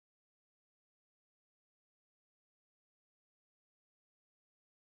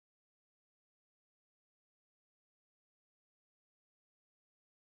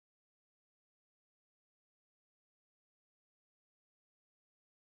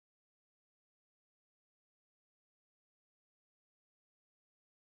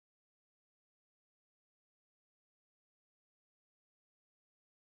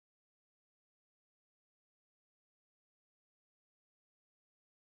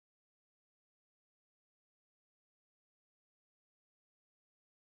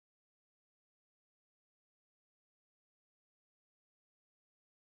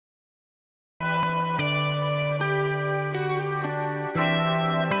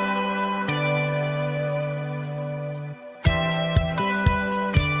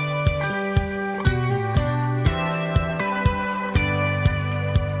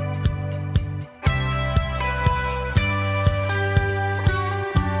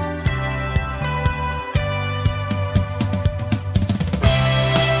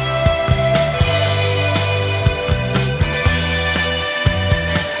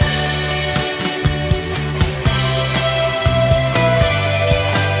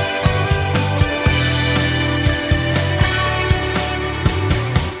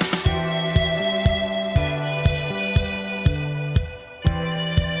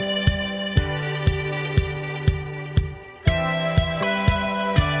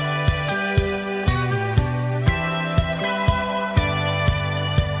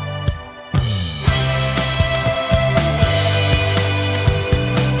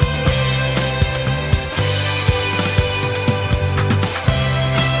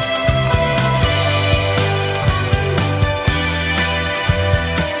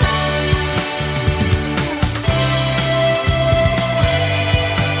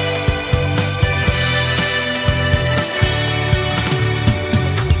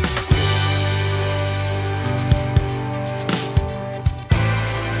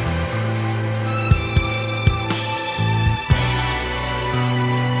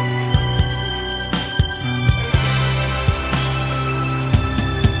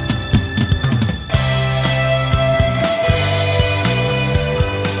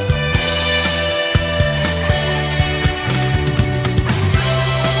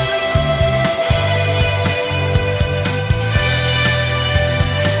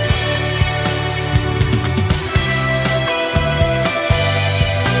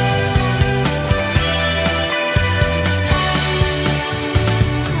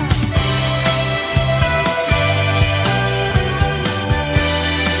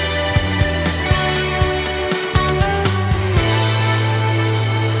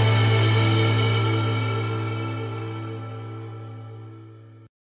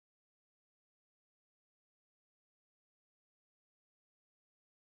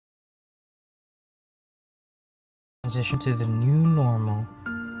Transition to the new normal,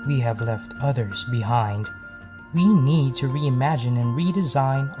 we have left others behind. We need to reimagine and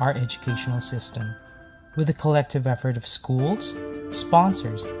redesign our educational system. With the collective effort of schools,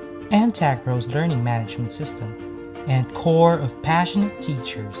 sponsors, and Tagpros learning management system, and core of passionate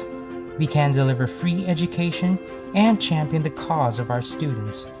teachers, we can deliver free education and champion the cause of our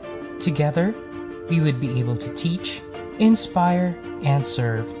students. Together, we would be able to teach, inspire, and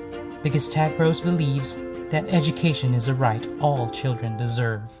serve, because Tagpros believes that education is a right all children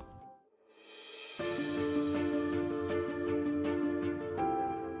deserve.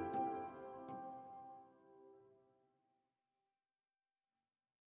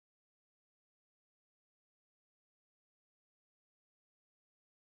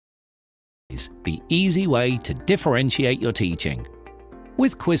 The easy way to differentiate your teaching.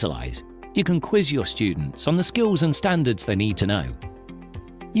 With Quizalize, you can quiz your students on the skills and standards they need to know,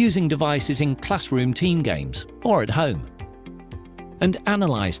 using devices in classroom team games or at home, and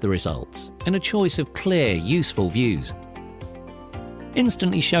analyse the results in a choice of clear, useful views,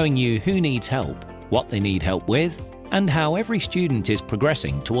 instantly showing you who needs help, what they need help with, and how every student is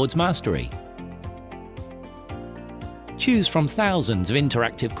progressing towards mastery. Choose from thousands of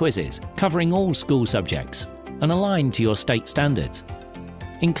interactive quizzes covering all school subjects and aligned to your state standards,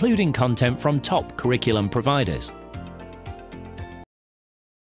 including content from top curriculum providers.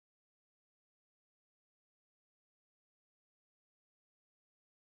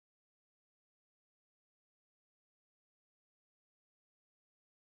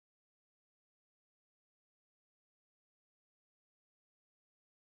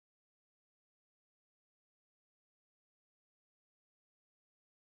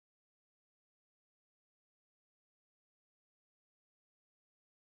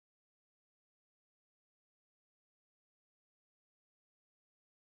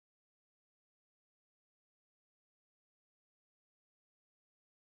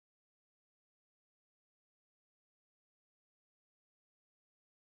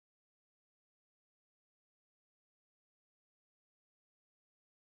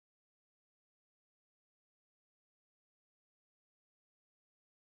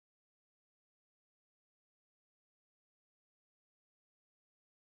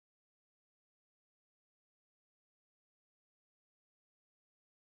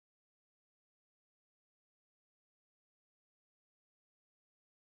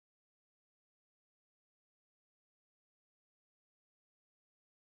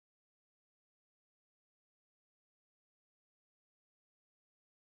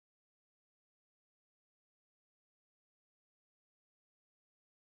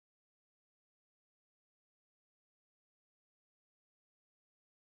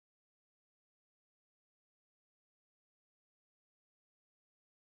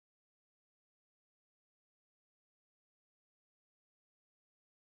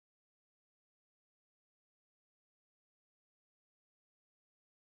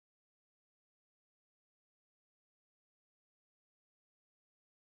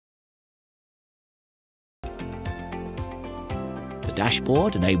 The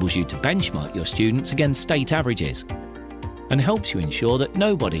dashboard enables you to benchmark your students against state averages and helps you ensure that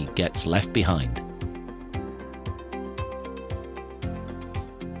nobody gets left behind.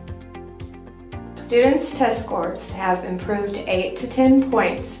 Students' test scores have improved 8 to 10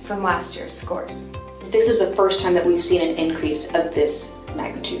 points from last year's scores. This is the first time that we've seen an increase of this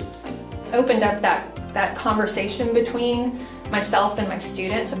magnitude. It's opened up that conversation between myself and my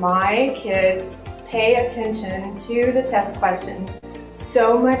students. My kids pay attention to the test questions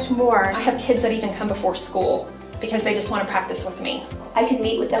so much more. I have kids that even come before school because they just want to practice with me. I can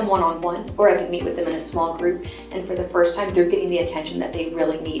meet with them one-on-one, or I can meet with them in a small group, and for the first time they're getting the attention that they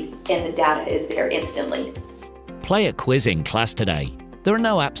really need, and the data is there instantly. Play a quiz in class today. There are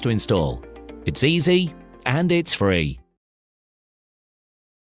no apps to install. It's easy and it's free.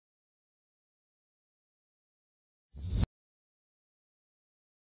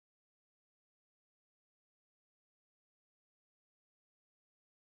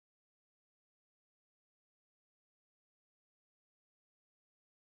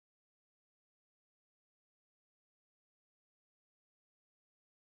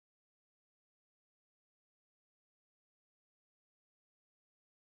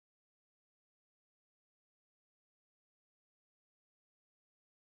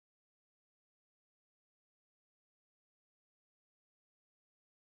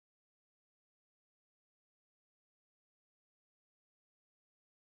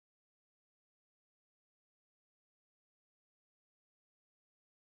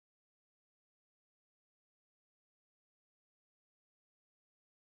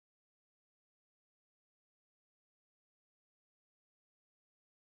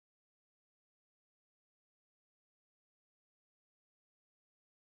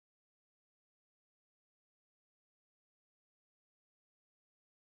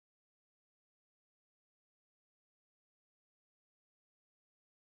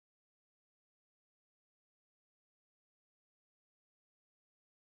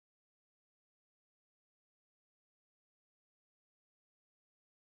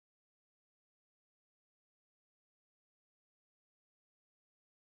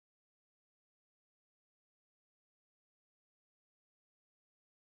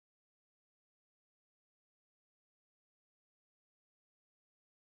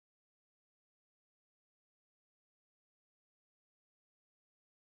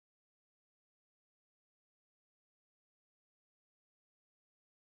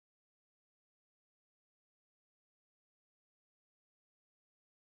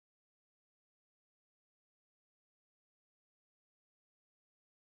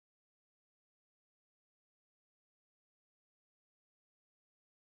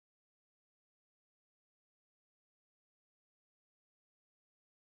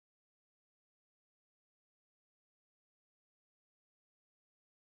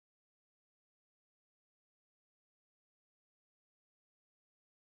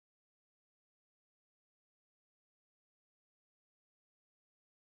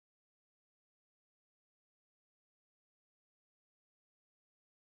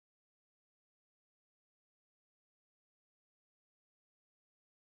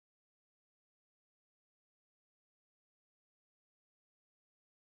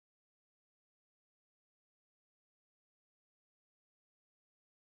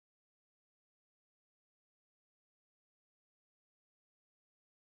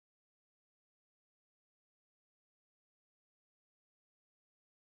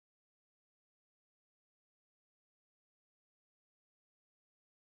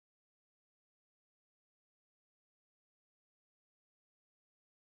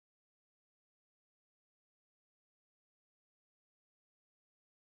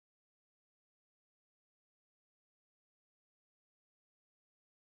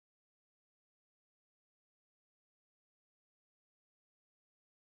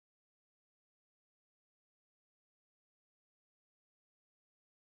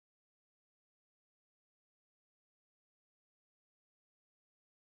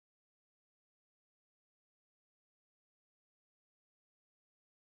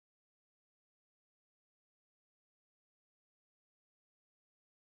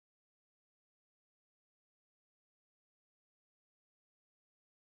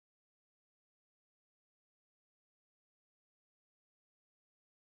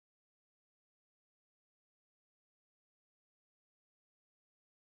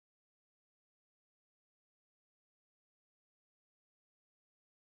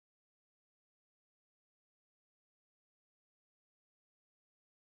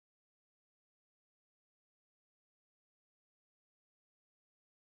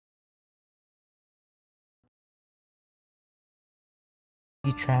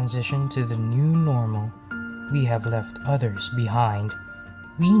 We transition to the new normal. We have left others behind.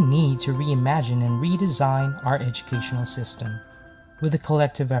 We need to reimagine and redesign our educational system. With the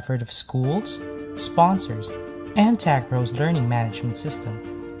collective effort of schools, sponsors, and Tagpros learning management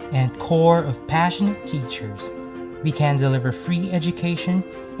system, and core of passionate teachers, we can deliver free education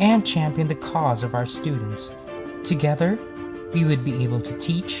and champion the cause of our students. Together, we would be able to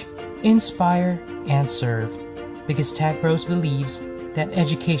teach, inspire, and serve, because Tagpros believes that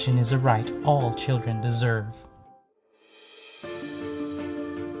education is a right all children deserve.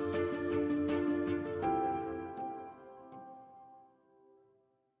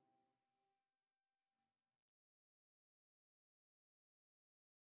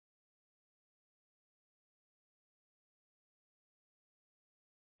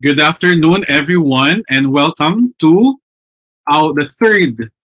 Good afternoon, everyone, and welcome to the third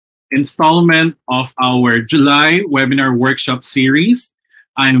installment of our July webinar workshop series.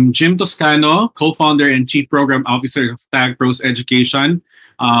 I'm Jim Toscano, co-founder and chief program officer of Tagpros Education.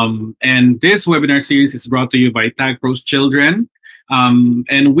 And this webinar series is brought to you by Tagpros Children.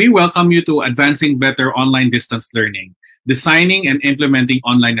 And we welcome you to Advancing Better Online Distance Learning, Designing and Implementing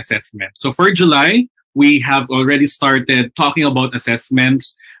Online Assessment. So for July, we have already started talking about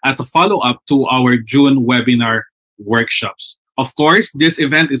assessments as a follow-up to our June webinar workshops. Of course, this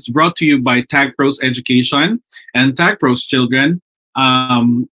event is brought to you by Tagpros Education and Tagpros Children.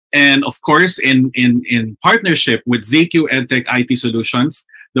 And of course, in partnership with ZQ EdTech IT Solutions,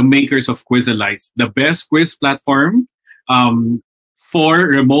 the makers of Quizalize, the best quiz platform for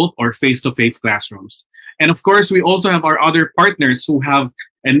remote or face-to-face classrooms. And of course, we also have our other partners who have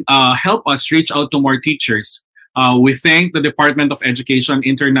help us reach out to more teachers. We thank the Department of Education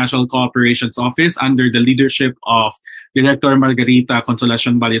International Cooperations Office under the leadership of Director Margarita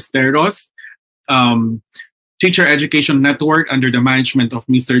Consolacion Ballesteros, Teacher Education Network under the management of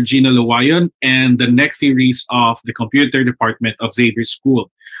Mr. Gino Luwayon, and the next series of the Computer Department of Xavier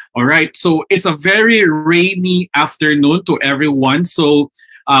School. All right, so it's a very rainy afternoon to everyone. So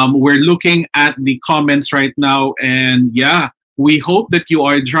we're looking at the comments right now, and yeah, we hope that you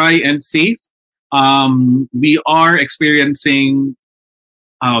are dry and safe. We are experiencing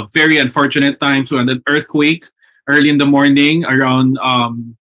very unfortunate times. We had an earthquake early in the morning around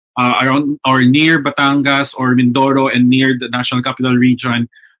or near Batangas or Mindoro and near the National Capital Region.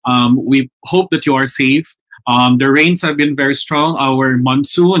 We hope that you are safe. The rains have been very strong. Our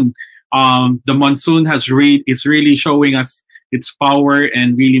monsoon, the monsoon is really showing us its power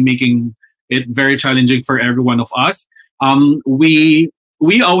and really making it very challenging for every one of us. We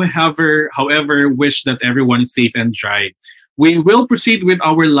however, wish that everyone is safe and dry. We will proceed with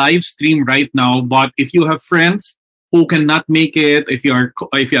our live stream right now, but if you have friends who cannot make it, if you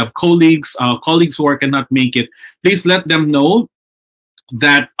have colleagues who cannot make it, please let them know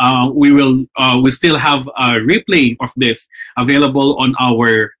that we still have a replay of this available on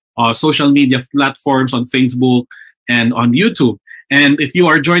our social media platforms on Facebook and on YouTube. And if you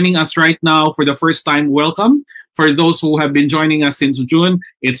are joining us right now for the first time, welcome. For those who have been joining us since June,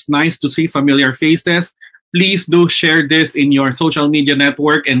 it's nice to see familiar faces. Please do share this in your social media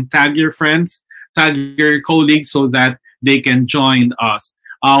network and tag your friends, tag your colleagues so that they can join us.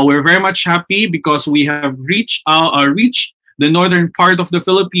 We're very much happy because we have reached the northern part of the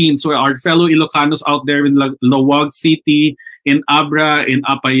Philippines. So our fellow Ilocanos out there in Laoag City, in Abra, in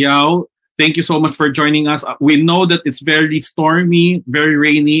Apayao, thank you so much for joining us. We know that it's very stormy, very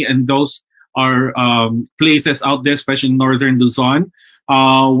rainy, and those are places out there, especially in northern Luzon.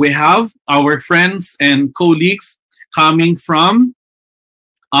 We have our friends and colleagues coming from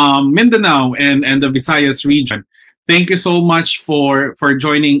Mindanao and the Visayas region. Thank you so much for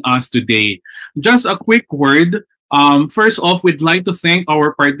joining us today. Just a quick word. First off, we'd like to thank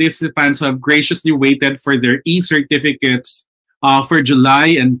our participants who have graciously waited for their e-certificates for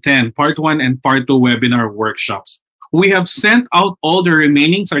July and 10, Part 1 and Part 2 webinar workshops. We have sent out all the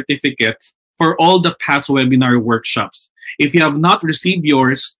remaining certificates for all the past webinar workshops. If you have not received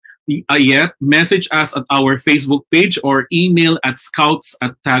yours yet, message us at our Facebook page or email at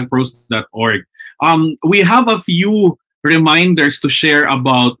scouts@tagpros.org. We have a few reminders to share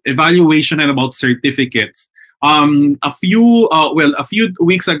about evaluation and about certificates. A few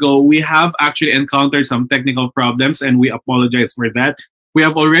weeks ago, we have actually encountered some technical problems, and we apologize for that. We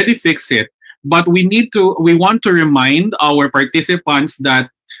have already fixed it, but we want to remind our participants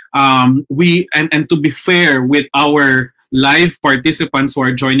that and to be fair with our live participants who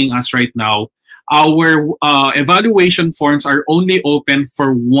are joining us right now, our evaluation forms are only open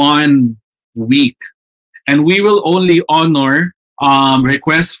for 1 week, and we will only honor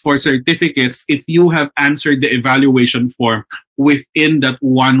requests for certificates if you have answered the evaluation form within that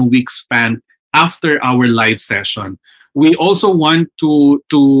 1 week span after our live session. We also want to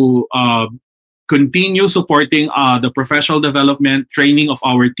continue supporting the professional development training of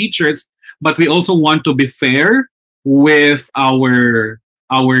our teachers, but we also want to be fair with our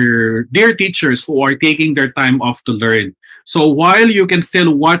dear teachers who are taking their time off to learn. So while you can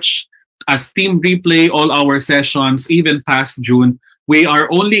still watch as team replay all our sessions, even past June, we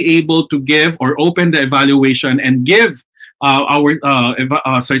are only able to give or open the evaluation and give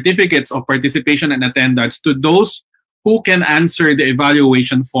our certificates of participation and attendance to those who can answer the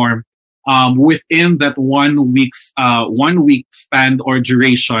evaluation form within that 1 week's 1 week span or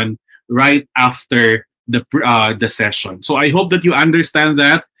duration right after the session. So I hope that you understand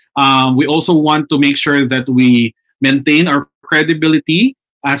that. We also want to make sure that we maintain our credibility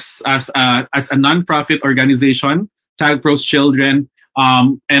as a nonprofit organization, Tagpros Children,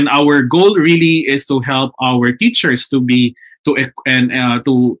 and our goal really is to help our teachers to be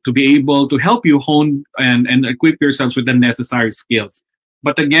able to help you hone and equip yourselves with the necessary skills.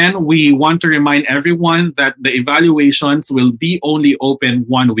 But again, we want to remind everyone that the evaluations will be only open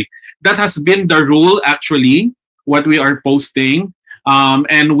 1 week. That has been the rule, actually, what we are posting,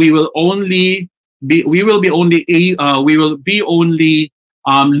 and we will be only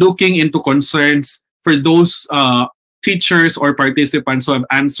looking into concerns for those teachers or participants who have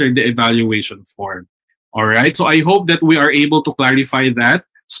answered the evaluation form. All right. So I hope that we are able to clarify that,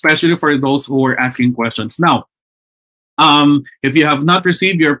 especially for those who are asking questions. Now, if you have not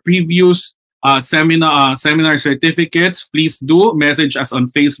received your previous seminar certificates, please do message us on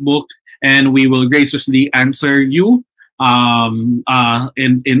Facebook, and we will graciously answer you in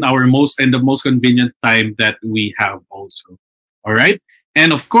the most convenient time that we have also. All right.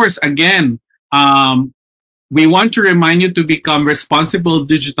 And of course, again, we want to remind you to become responsible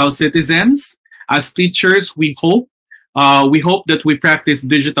digital citizens. As teachers, we hope that we practice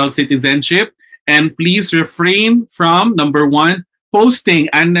digital citizenship. And please refrain from, number one, posting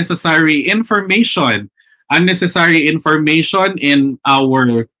unnecessary information in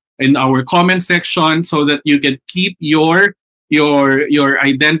our comment section, so that you can keep your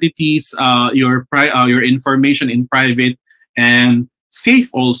identities, your information in private and safe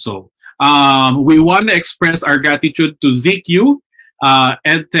also. We want to express our gratitude to ZQ,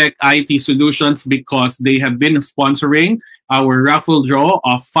 EdTech IT Solutions, because they have been sponsoring our raffle draw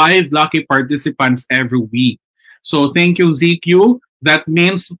of 5 lucky participants every week. So thank you, ZQ. That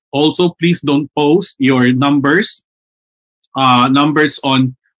means also please don't post your numbers on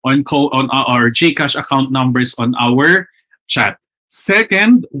our Gcash account numbers on our chat.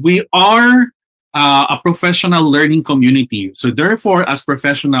 Second, we are a professional learning community. So therefore, as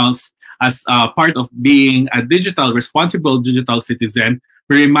professionals, as part of being a responsible digital citizen,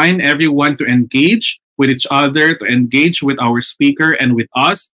 we remind everyone to engage with each other, to engage with our speaker and with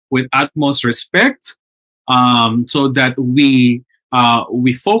us with utmost respect, so that we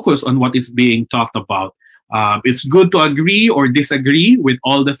focus on what is being talked about. It's good to agree or disagree with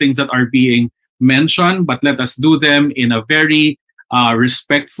all the things that are being mentioned, but let us do them in a very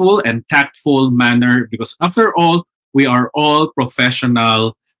respectful and tactful manner, because after all, we are all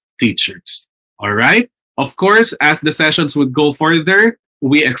professional teachers. All right. Of course, as the sessions would go further,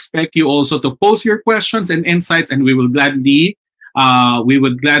 we expect you also to post your questions and insights, and we would gladly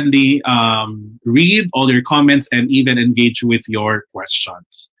read all your comments and even engage with your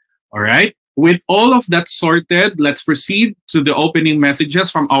questions. All right. With all of that sorted, let's proceed to the opening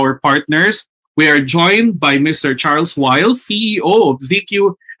messages from our partners. We are joined by Mr. Charles Wiles, CEO of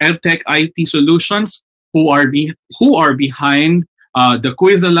ZQ EdTech IT Solutions, who are behind the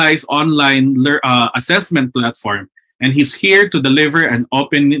Quizalize online assessment platform, and he's here to deliver an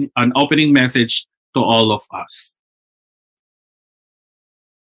opening message to all of us.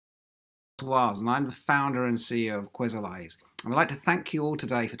 Wiles, and I'm the founder and CEO of Quizalize. And I'd like to thank you all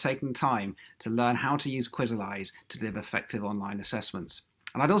today for taking the time to learn how to use Quizalize to deliver effective online assessments.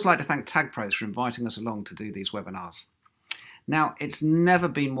 And I'd also like to thank Tagpros for inviting us along to do these webinars. Now, it's never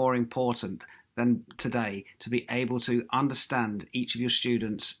been more important than today to be able to understand each of your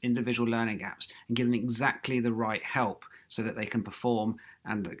students' individual learning gaps and give them exactly the right help so that they can perform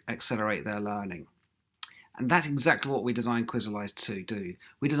and accelerate their learning. And that's exactly what we designed Quizalize to do.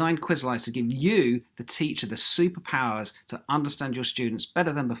 We designed Quizalize to give you, the teacher, the superpowers to understand your students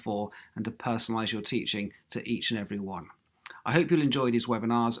better than before and to personalize your teaching to each and every one. I hope you'll enjoy these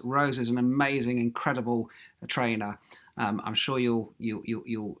webinars. Rose is an amazing, incredible trainer. I'm sure you're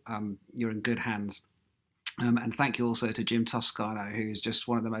in good hands. And thank you also to Jim Toscano, who is just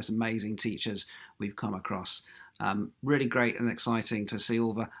one of the most amazing teachers we've come across. Really great and exciting to see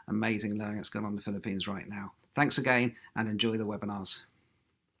all the amazing learning that's going on in the Philippines right now. Thanks again and enjoy the webinars.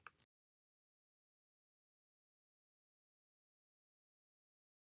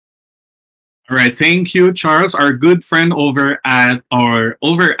 All right, thank you, Charles, our good friend over at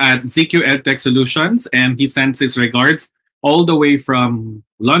ZQ EdTech Solutions, and he sends his regards all the way from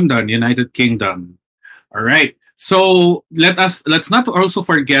London, United Kingdom. All right, so let's not also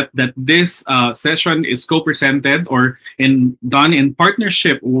forget that this session is co-presented or done in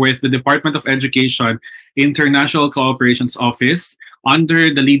partnership with the Department of Education International Cooperations Office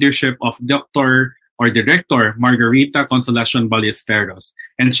under the leadership of Director Margarita Consolacion Ballesteros,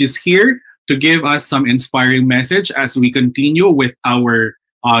 and she's here to give us some inspiring message as we continue with our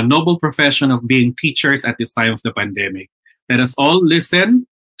noble profession of being teachers at this time of the pandemic. Let us all listen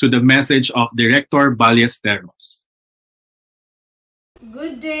to the message of Director Ballesteros.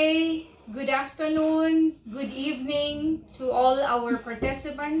 Good day, good afternoon, good evening to all our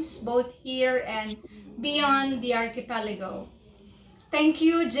participants, both here and beyond the archipelago. Thank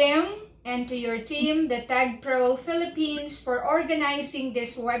you, Jim, and to your team, the Tagpros Philippines, for organizing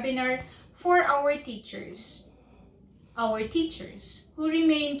this webinar for our teachers who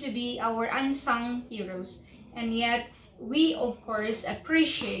remain to be our unsung heroes, and yet we of course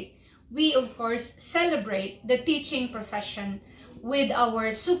appreciate, we of course celebrate the teaching profession with our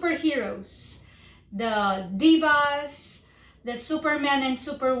superheroes, the divas, the supermen and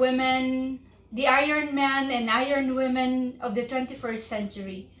superwomen, the Iron Man and Iron Women of the 21st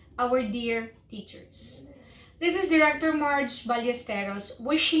century, our dear teachers. This is Director Marge Ballesteros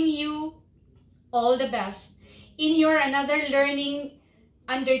wishing you all the best in your another learning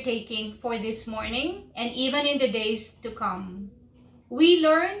undertaking for this morning and even in the days to come. We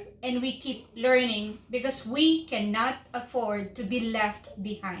learn and we keep learning because we cannot afford to be left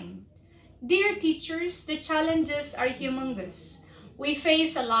behind. Dear teachers, the challenges are humongous. We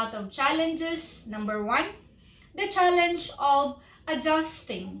face a lot of challenges. Number one, the challenge of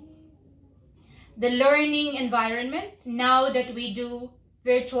adjusting the learning environment now that we do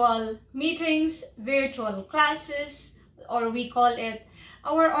virtual meetings, virtual classes, or we call it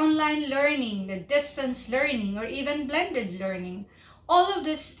our online learning, the distance learning, or even blended learning. All of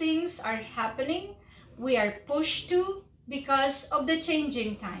these things are happening. We are pushed to because of the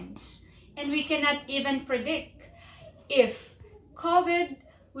changing times. And we cannot even predict if COVID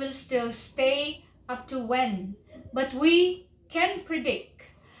will still stay up to when. But we can predict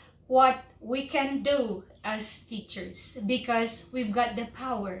what we can do as teachers because we've got the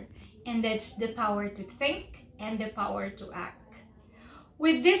power, and that's the power to think and the power to act.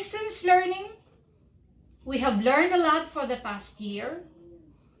 With distance learning, we have learned a lot for the past year.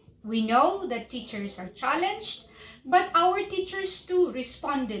 We know that teachers are challenged, but our teachers too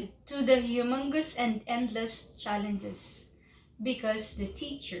responded to the humongous and endless challenges because the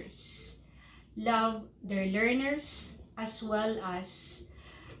teachers love their learners as well as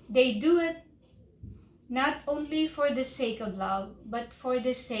they do it not only for the sake of love, but for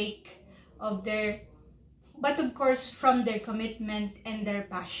the sake of but of course from their commitment and their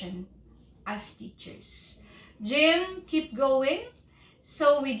passion as teachers. Jim, keep going.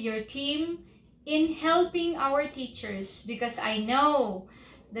 So with your team in helping our teachers, because I know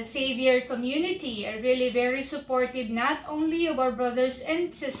the Savior community are really very supportive, not only of our brothers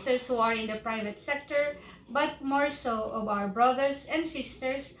and sisters who are in the private sector, but more so of our brothers and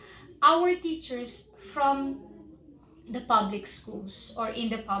sisters, our teachers from the public schools or in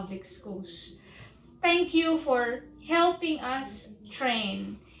the public schools. Thank you for helping us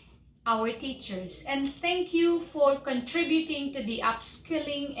train our teachers, and thank you for contributing to the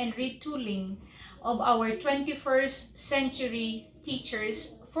upskilling and retooling of our 21st century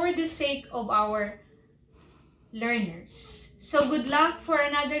teachers for the sake of our learners. So good luck for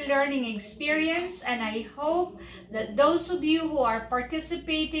another learning experience, and I hope that those of you who are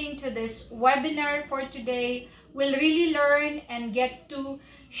participating to this webinar for today will really learn and get to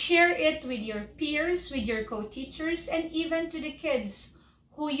share it with your peers, with your co-teachers, and even to the kids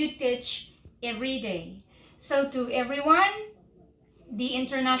who you teach every day. So to everyone, the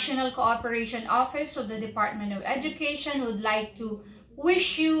International Cooperation Office of the Department of Education would like to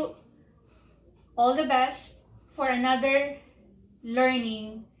wish you all the best for another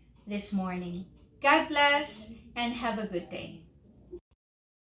learning this morning. God bless and have a good day.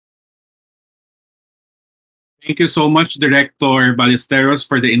 Thank you so much, Director Ballesteros,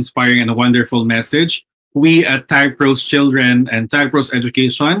 for the inspiring and wonderful message. We at Tagpros Children and Tagpros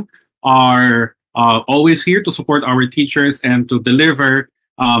Education are always here to support our teachers and to deliver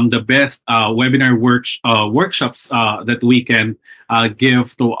the best webinar workshops that we can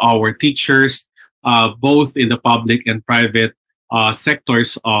give to our teachers both in the public and private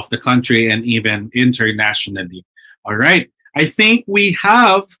sectors of the country and even internationally. All right. I think we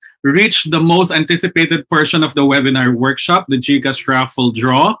have reached the most anticipated portion of the webinar workshop, the GCash raffle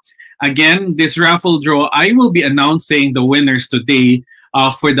draw. Again, this raffle draw, I will be announcing the winners today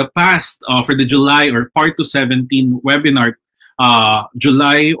for the July or Part 217 webinar,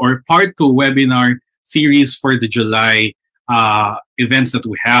 July or Part 2 webinar series for the July events that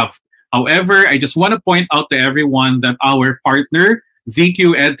we have. However, I just want to point out to everyone that our partner,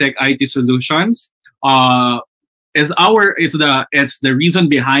 ZQ EdTech IT Solutions, it's the reason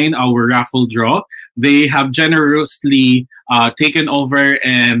behind our raffle draw. They have generously taken over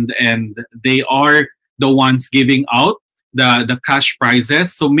and they are the ones giving out the cash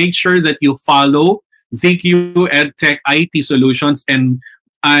prizes. So make sure that you follow ZQ EdTech IT Solutions and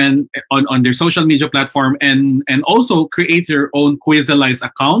on their social media platform and also create your own Quizalize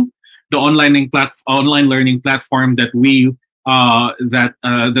account, the online learning platform that we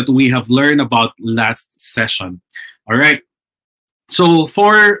have learned about last session. All right. So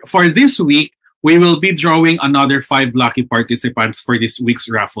for this week, we will be drawing another 5 lucky participants for this week's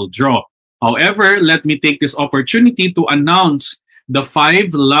raffle draw. However, let me take this opportunity to announce the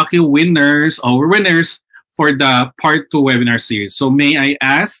 5 lucky winners for the Part 2 webinar series. So may I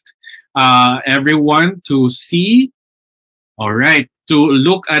ask everyone to see, all right, to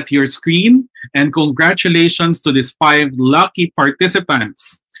look at your screen, and congratulations to these 5 lucky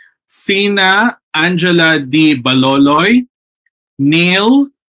participants. Sina Angela D. Baloloy, Neil,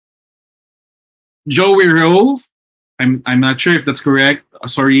 Joey Rowe, I'm not sure if that's correct.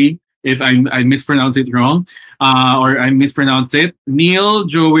 Sorry if I mispronounced it wrong or I mispronounced it. Neil,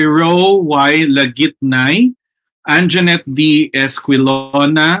 Joey Rowe, Y. Lagitnay, Anjanette D.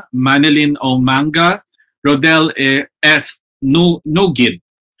 Esquilona, Manilyn O. Manga, Rodel S. Nugid.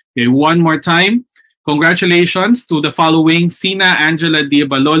 Okay, one more time. Congratulations to the following: Sina Angela D.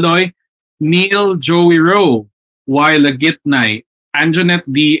 Baloloy, Neil Joey Rowe, Y. Lagitnay, Anjanette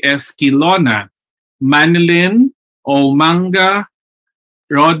D. Esquilona, Manilyn O. Manga,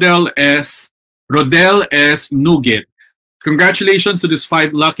 Rodel S. Nugid. Congratulations to these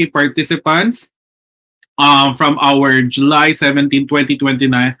 5 lucky participants from our July 17,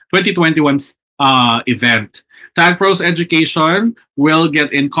 2021 event. Tagpros Education will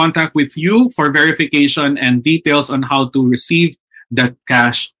get in contact with you for verification and details on how to receive that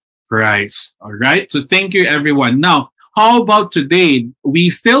cash prize. All right. So thank you, everyone. Now, how about today? We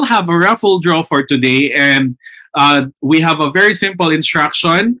still have a raffle draw for today, and we have a very simple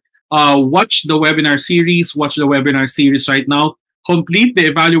instruction. Watch the webinar series. Watch the webinar series right now. Complete the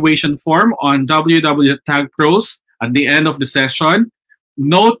evaluation form on www.tagpros at the end of the session.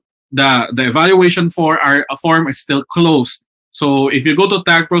 Note the evaluation for our form is still closed. So if you go to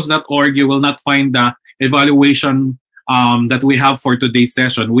tagpros.org, you will not find the evaluation that we have for today's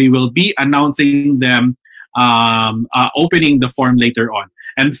session. We will be announcing them, opening the form later on.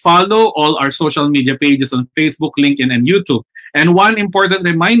 And follow all our social media pages on Facebook, LinkedIn, and YouTube. And one important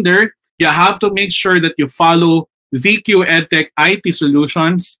reminder, you have to make sure that you follow ZQ EdTech IT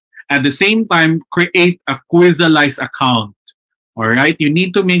Solutions. At the same time, create a Quizalize account. All right, you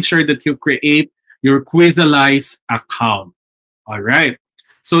need to make sure that you create your Quizalize account. All right,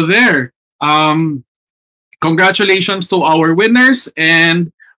 so there. Congratulations to our winners,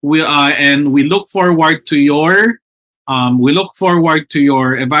 and we look forward to your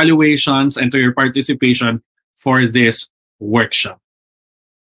evaluations and to your participation for this workshop.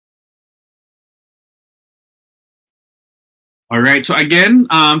 All right. So again,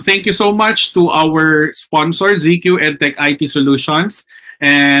 thank you so much to our sponsor, ZQ EdTech IT Solutions.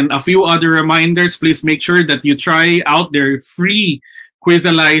 And a few other reminders, please make sure that you try out their free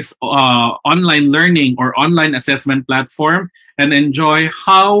Quizalize online learning or online assessment platform and enjoy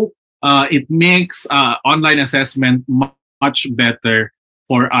how it makes online assessment much better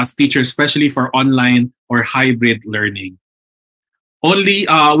for us teachers, especially for online or hybrid learning. We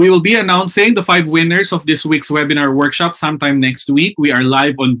will be announcing the 5 winners of this week's webinar workshop sometime next week. We are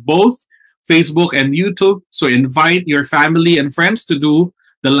live on both Facebook and YouTube, so invite your family and friends to do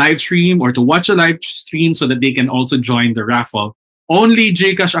the live stream or to watch a live stream so that they can also join the raffle. Only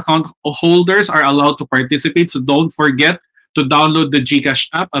GCash account holders are allowed to participate, so don't forget to download the GCash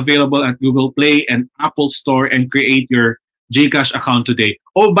app available at Google Play and Apple Store and create your GCash account today.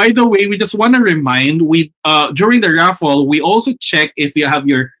 Oh, by the way, we just want to remind, during the raffle, we also check if you have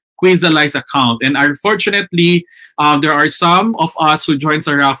your Quizalize account. And unfortunately, there are some of us who joins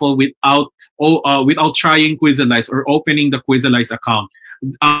the raffle without trying Quizalize or opening the Quizalize account.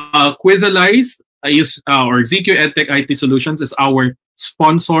 Quizalize is or ZQ EdTech IT Solutions is our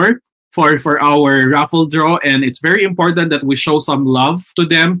sponsor. for our raffle draw, and it's very important that we show some love to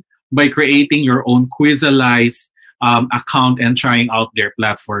them by creating your own Quizalize account and trying out their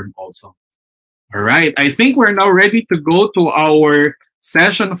platform also. All right, I think we're now ready to go to our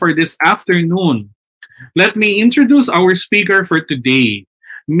session for this afternoon. Let me introduce our speaker for today.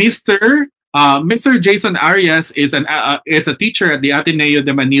 Mr. Jason Arias is a teacher at the Ateneo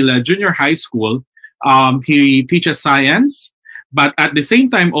de Manila Junior High School. He teaches science, but at the same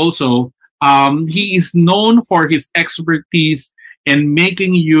time also, he is known for his expertise in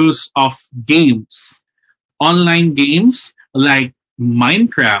making use of games, online games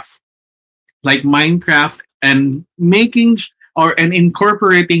Minecraft, like Minecraft, and and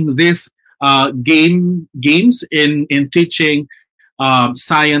incorporating this games in teaching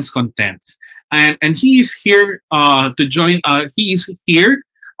science content. And he is here to join. He is here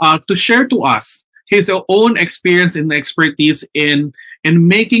to share to us his own experience and expertise in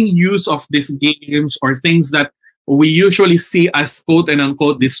making use of these games, or things that we usually see as quote and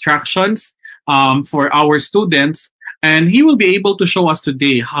unquote distractions for our students. And he will be able to show us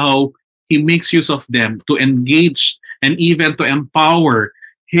today how he makes use of them to engage and even to empower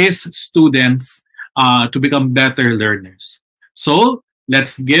his students to become better learners. So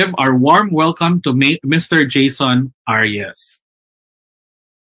let's give our warm welcome to Mr. Jason Arias.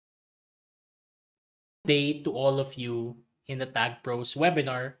 Day to all of you in the Tagpros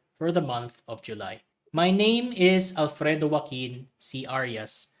webinar for the month of July. My name is Alfredo Joaquin C.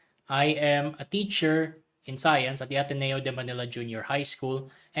 Arias. I am a teacher in science at the Ateneo de Manila Junior High School,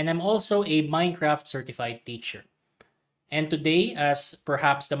 and I'm also a Minecraft certified teacher. And today, as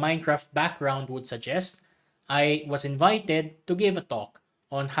perhaps the Minecraft background would suggest, I was invited to give a talk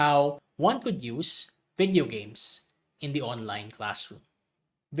on how one could use video games in the online classroom.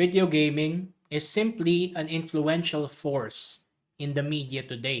 Video gaming is simply an influential force in the media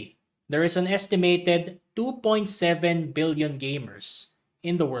today. There is an estimated 2.7 billion gamers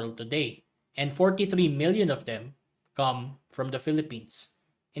in the world today, and 43 million of them come from the Philippines.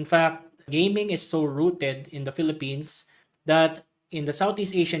 In fact, gaming is so rooted in the Philippines that in the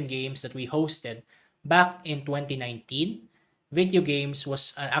Southeast Asian Games that we hosted back in 2019, video games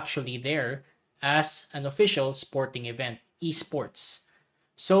was actually there as an official sporting event, esports.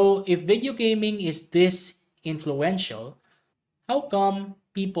 So if video gaming is this influential, how come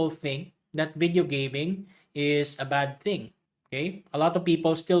people think that video gaming is a bad thing? Okay, a lot of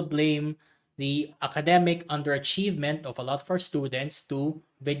people still blame the academic underachievement of a lot of our students to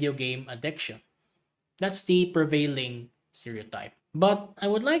video game addiction. That's the prevailing stereotype. But I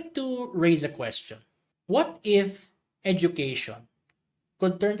would like to raise a question. What if education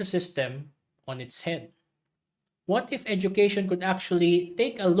could turn the system on its head? What if education could actually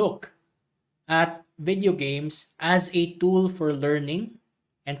take a look at video games as a tool for learning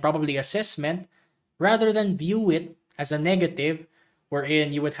and probably assessment, rather than view it as a negative,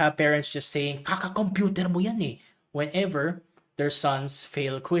 wherein you would have parents just saying, "Kaka-Kompyuter mo yan eh," whenever their sons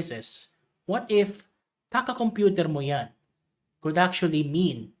fail quizzes? What if "Kaka-Kompyuter mo yan" could actually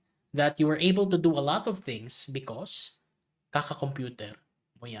mean that you were able to do a lot of things because Kaka-Kompyuter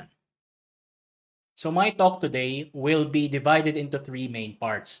mo yan? So my talk today will be divided into three main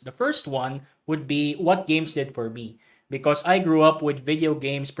parts. The first one would be what games did for me, because I grew up with video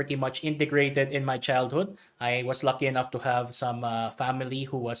games pretty much integrated in my childhood. I was lucky enough to have some family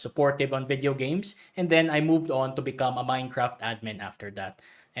who was supportive on video games, and then I moved on to become a Minecraft admin after that.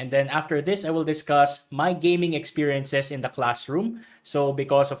 And then after this, I will discuss my gaming experiences in the classroom. So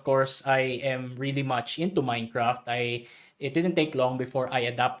because of course I am really much into Minecraft, it didn't take long before I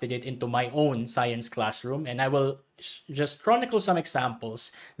adapted it into my own science classroom, and I will just chronicle some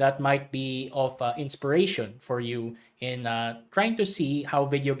examples that might be of inspiration for you in trying to see how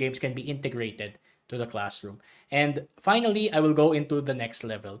video games can be integrated to the classroom. And finally, I will go into the next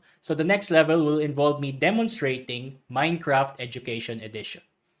level. So the next level will involve me demonstrating Minecraft Education Edition.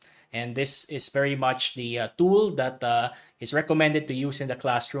 And this is very much the tool that is recommended to use in the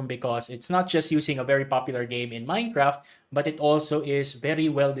classroom, because it's not just using a very popular game in Minecraft, but it also is very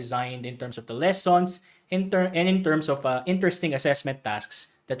well designed in terms of the lessons and in terms of interesting assessment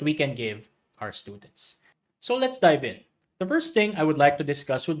tasks that we can give our students. So let's dive in. The first thing I would like to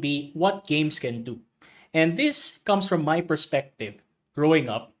discuss would be what games can do. And this comes from my perspective growing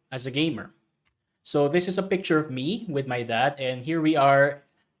up as a gamer. So this is a picture of me with my dad, and here we are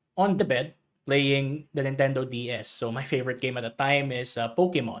on the bed playing the Nintendo DS. So my favorite game at the time is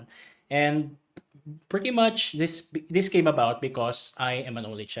Pokemon. And pretty much this came about because I am an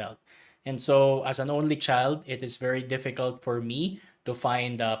only child. And so as an only child, it is very difficult for me to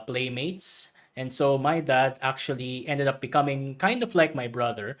find playmates And so my dad actually ended up becoming kind of like my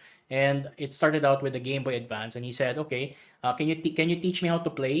brother. And it started out with the Game Boy Advance. And he said, okay, can you teach me how to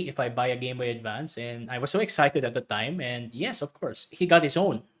play if I buy a Game Boy Advance? And I was so excited at the time. And yes, of course, he got his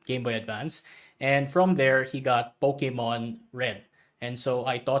own Game Boy Advance. And from there, he got Pokemon Red. And so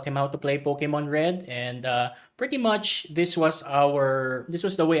I taught him how to play Pokemon Red. And pretty much this was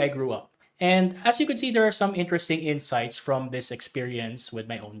the way I grew up. And as you can see, there are some interesting insights from this experience with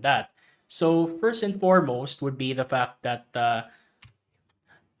my own dad. So first and foremost would be the fact that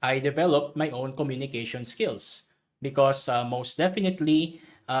I developed my own communication skills because most definitely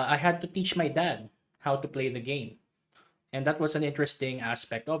I had to teach my dad how to play the game. And that was an interesting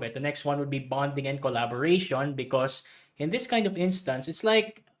aspect of it. The next one would be bonding and collaboration because in this kind of instance, it's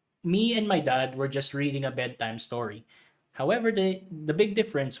like me and my dad were just reading a bedtime story. However, the big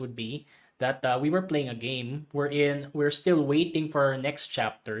difference would be that we were playing a game wherein we're still waiting for our next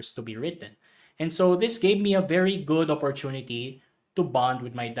chapters to be written. And so this gave me a very good opportunity to bond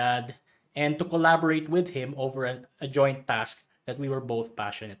with my dad and to collaborate with him over a joint task that we were both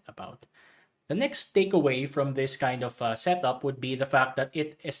passionate about. The next takeaway from this kind of setup would be the fact that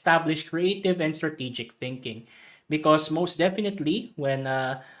it established creative and strategic thinking. Because most definitely, when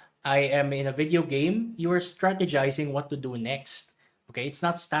I am in a video game, you are strategizing what to do next. Okay, it's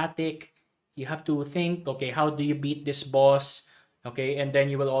not static. You have to think, okay, how do you beat this boss? Okay, and then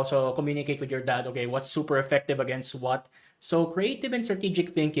you will also communicate with your dad, okay, what's super effective against what? So creative and strategic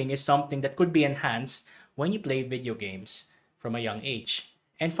thinking is something that could be enhanced when you play video games from a young age.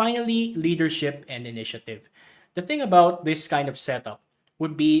 And finally, leadership and initiative. The thing about this kind of setup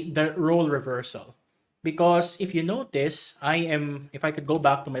would be the role reversal. Because if you notice, if I could go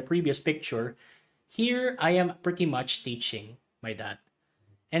back to my previous picture, here I am pretty much teaching my dad.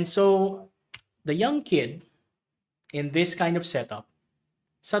 And so the young kid in this kind of setup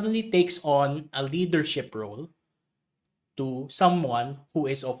suddenly takes on a leadership role to someone who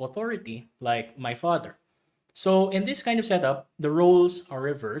is of authority, like my father. So in this kind of setup, the roles are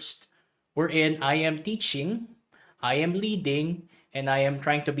reversed, wherein I am teaching, I am leading, and I am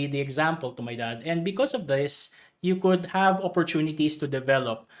trying to be the example to my dad. And because of this, you could have opportunities to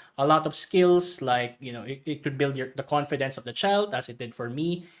develop a lot of skills like, it could build the confidence of the child, as it did for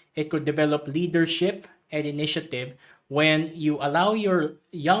me. It could develop leadership and initiative when you allow your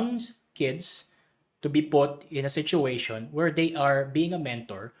young kids to be put in a situation where they are being a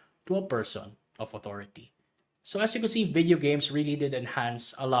mentor to a person of authority. So as you can see, video games really did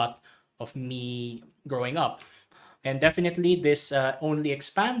enhance a lot of me growing up. And definitely this only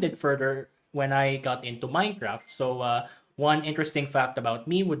expanded further when I got into Minecraft. So one interesting fact about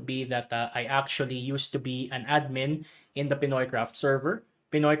me would be that I actually used to be an admin in the PinoyCraft server.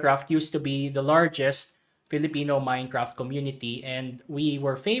 PinoyCraft used to be the largest Filipino Minecraft community, and we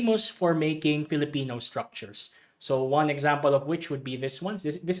were famous for making Filipino structures. So one example of which would be this one.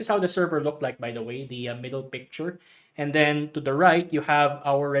 This is how the server looked like, by the way, the middle picture. And then to the right, you have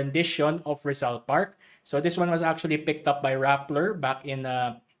our rendition of Rizal Park. So this one was actually picked up by Rappler back in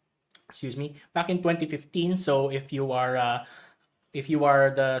 2015. So if you are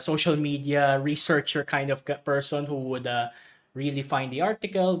the social media researcher kind of person who would really find the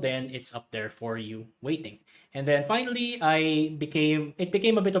article, then it's up there for you waiting. And then finally, it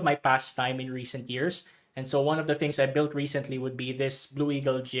became a bit of my pastime in recent years. And so one of the things I built recently would be this Blue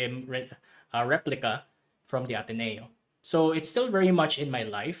Eagle Gym replica from the Ateneo. So it's still very much in my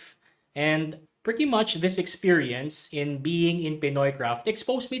life. And pretty much this experience in being in PinoyCraft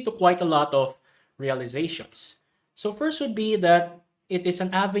exposed me to quite a lot of realizations. So first would be that it is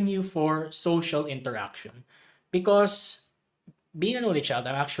an avenue for social interaction. Because being an only child,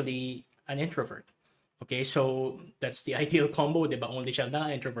 I'm actually an introvert. Okay, so that's the ideal combo, di ba? Only child na,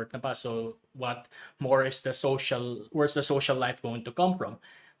 introvert na pa. So where's the social life going to come from?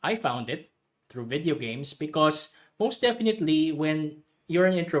 I found it through video games because most definitely when you're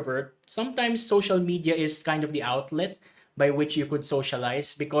an introvert, sometimes social media is kind of the outlet by which you could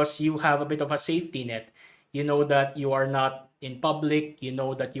socialize because you have a bit of a safety net. You know that you are not in public, you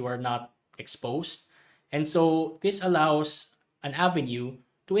know that you are not exposed. And so this allows an avenue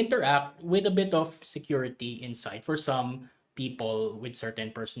to interact with a bit of security inside for some people with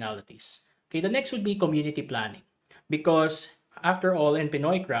certain personalities. Okay, the next would be community planning. Because after all, in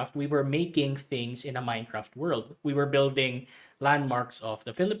PinoyCraft, we were making things in a Minecraft world. We were building landmarks of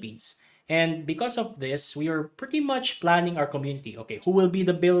the Philippines. And because of this, we were pretty much planning our community. Okay, who will be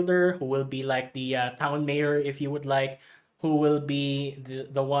the builder? Who will be like the town mayor, if you would like? Who will be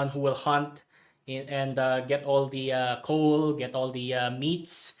the one who will hunt and get all the coal, get all the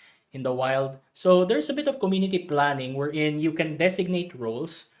meats in the wild? So there's a bit of community planning wherein you can designate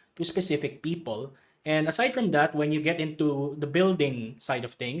roles to to specific people. And aside from that, when you get into the building side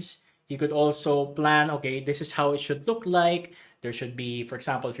of things, you could also plan, okay, this is how it should look like. There should be, for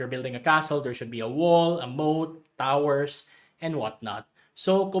example, if you're building a castle, there should be a wall, a moat, towers, and whatnot.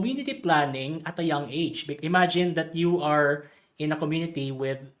 So community planning at a young age. Imagine that you are in a community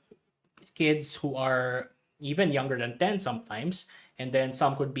with kids who are even younger than 10 sometimes, and then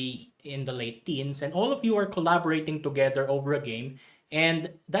some could be in the late teens, and all of you are collaborating together over a game. And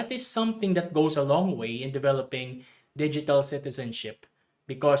that is something that goes a long way in developing digital citizenship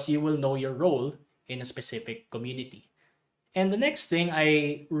because you will know your role in a specific community. And the next thing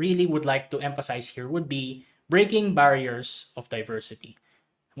I really would like to emphasize here would be breaking barriers of diversity.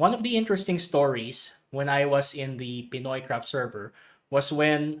 One of the interesting stories when I was in the Pinoy Craft server was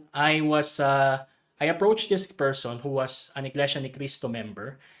when I approached this person who was an Iglesia ni Cristo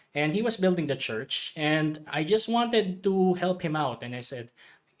member, and he was building the church, and I just wanted to help him out. And I said,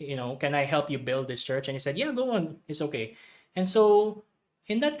 can I help you build this church? And he said, yeah, go on, it's okay. And so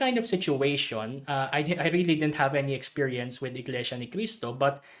in that kind of situation, I really didn't have any experience with Iglesia ni Cristo,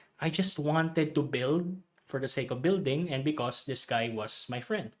 but I just wanted to build for the sake of building and because this guy was my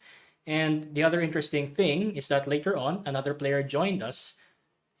friend. And the other interesting thing is that later on, another player joined us,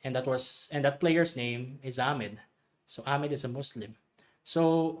 and that player's name is Ahmed. So Ahmed is a Muslim.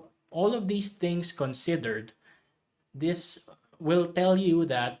 So all of these things considered, this will tell you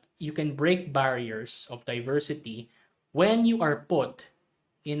that you can break barriers of diversity when you are put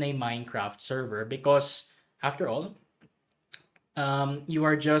in a Minecraft server, because after all, you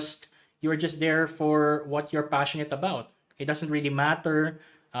are just there for what you're passionate about. It doesn't really matter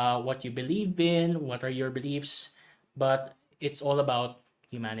what you believe in, what are your beliefs, but it's all about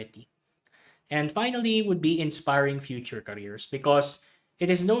humanity. And finally would be inspiring future careers, because it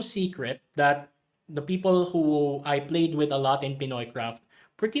is no secret that the people who I played with a lot in Pinoy Craft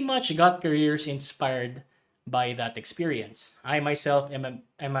pretty much got careers inspired by that experience. I myself am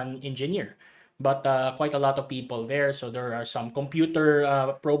an engineer, but quite a lot of people there. So there are some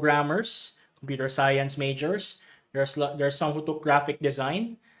computer programmers, computer science majors. There's some who took graphic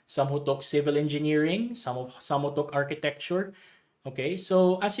design, some who took civil engineering, some who took architecture. Okay,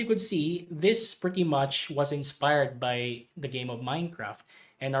 so as you could see, this pretty much was inspired by the game of Minecraft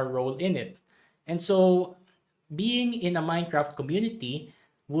and our role in it. And so being in a Minecraft community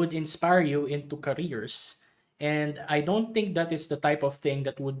would inspire you into careers. And I don't think that is the type of thing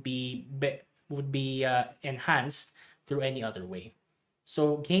that would be enhanced through any other way.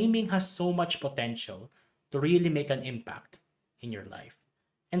 So gaming has so much potential to really make an impact in your life.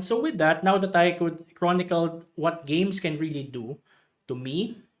 And so with that, now that I could chronicle what games can really do to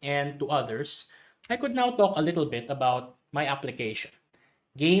me and to others, I could now talk a little bit about my application,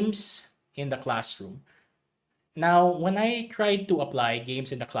 games in the classroom. Now, when I tried to apply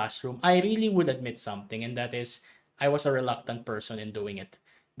games in the classroom, I really would admit something, and that is I was a reluctant person in doing it.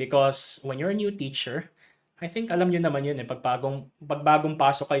 Because when you're a new teacher, I think alam nyo naman yun pag bagong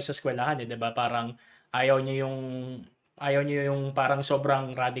pasok kayo sa eskwelahan, di ba? Parang ayaw nyo yung parang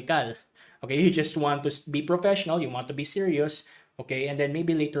sobrang radical. Okay, you just want to be professional, you want to be serious, okay, and then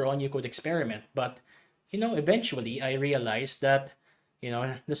maybe later on you could experiment. But, eventually I realized that,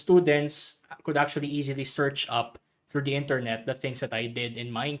 the students could actually easily search up through the internet the things that I did in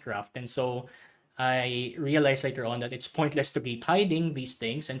Minecraft. And so I realized later on that it's pointless to keep hiding these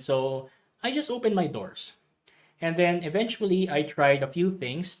things. And so I just opened my doors. And then eventually I tried a few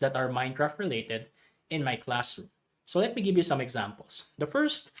things that are Minecraft related in my classroom. So let me give you some examples. The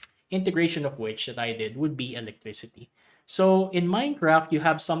first integration of which that I did would be electricity. So in Minecraft, you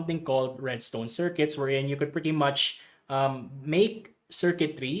have something called redstone circuits, wherein you could pretty much make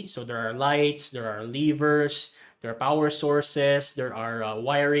circuitry. So there are lights, there are levers, there are power sources, there are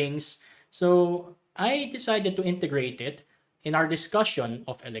wirings. So I decided to integrate it in our discussion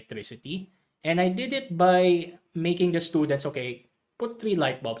of electricity. And I did it by making the students, okay, put 3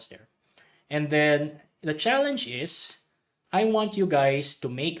 light bulbs there. And then the challenge is, I want you guys to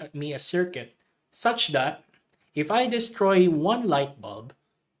make me a circuit such that if I destroy 1 light bulb,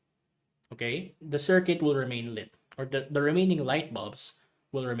 okay, the circuit will remain lit, or the remaining light bulbs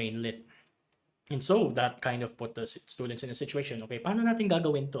will remain lit. And so that kind of put the students in a situation, okay, paano natin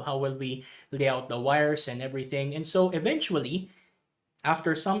gagawin to? How will we lay out the wires and everything? And so eventually,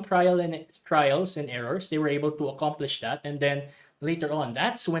 after some trials and errors, they were able to accomplish that. And then later on,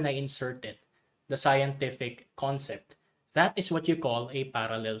 that's when I inserted the scientific concept. That is what you call a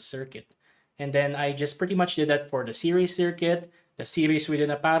parallel circuit. And then I just pretty much did that for the series circuit, the series within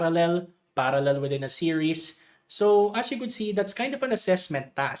a parallel within a series. So as you could see, that's kind of an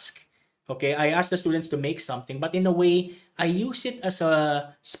assessment task Okay, I ask the students to make something, but in a way, I use it as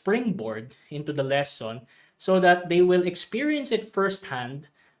a springboard into the lesson so that they will experience it firsthand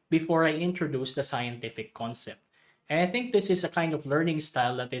before I introduce the scientific concept. And I think this is a kind of learning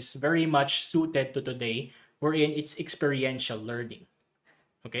style that is very much suited to today, wherein it's experiential learning.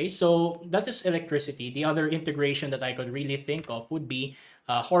 Okay, so that is electricity. The other integration that I could really think of would be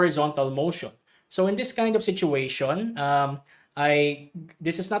horizontal motion. So in this kind of situation,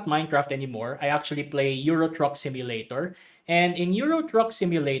 this is not Minecraft anymore. I actually play Euro Truck Simulator. And in Euro Truck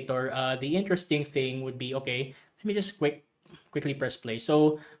Simulator, the interesting thing would be, okay, let me just quickly press play.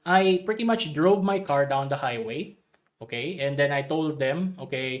 So I pretty much drove my car down the highway, okay, and then I told them,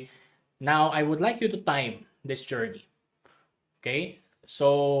 okay, now I would like you to time this journey, okay?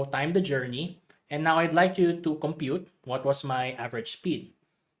 So time the journey, and now I'd like you to compute what was my average speed.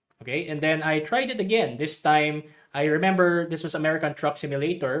 Okay, and then I tried it again. This time, I remember this was American Truck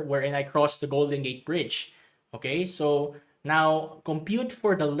Simulator wherein I crossed the Golden Gate Bridge. Okay, so now compute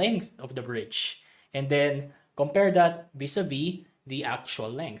for the length of the bridge, and then compare that vis-a-vis the actual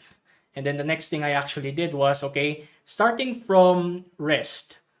length. And then the next thing I actually did was, okay, starting from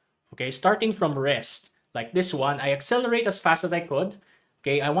rest, like this one, I accelerate as fast as I could.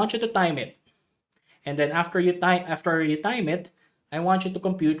 Okay, I want you to time it. And then after you time it, I want you to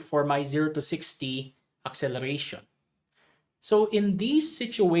compute for my 0 to 60 acceleration. So in these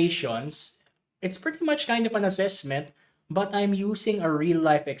situations, it's pretty much kind of an assessment, but I'm using a real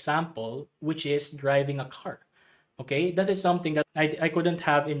life example, which is driving a car. Okay, that is something that I couldn't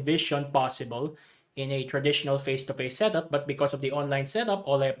have envisioned possible in a traditional face-to-face setup, but because of the online setup,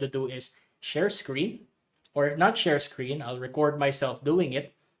 all I have to do is share screen, or if not share screen, I'll record myself doing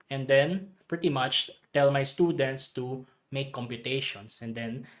it, and then pretty much tell my students to make computations, and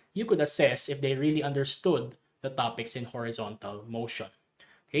then you could assess if they really understood the topics in horizontal motion.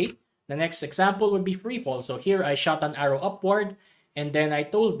 Okay, the next example would be free fall. So here I shot an arrow upward, and then I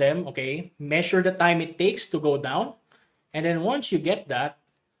told them, okay, measure the time it takes to go down, and then once you get that,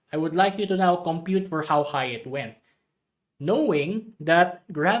 I would like you to now compute for how high it went, knowing that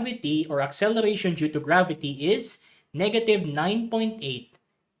gravity or acceleration due to gravity is negative 9.8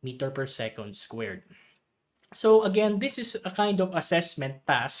 meter per second squared. So again, this is a kind of assessment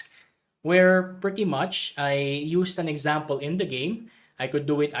task where pretty much I used an example in the game. I could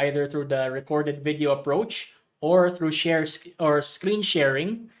do it either through the recorded video approach or through screen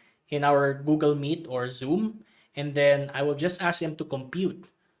sharing in our Google Meet or Zoom. And then I will just ask them to compute.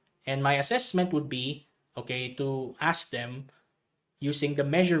 And my assessment would be, okay, to ask them using the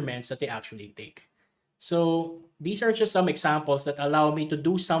measurements that they actually take. So these are just some examples that allow me to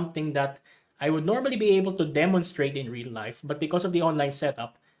do something that I would normally be able to demonstrate in real life, but because of the online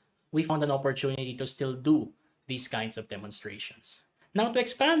setup, we found an opportunity to still do these kinds of demonstrations. Now, to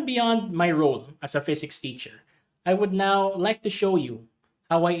expand beyond my role as a physics teacher, I would now like to show you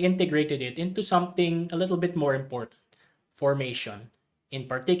how I integrated it into something a little bit more important, formation. In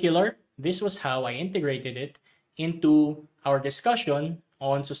particular, this was how I integrated it into our discussion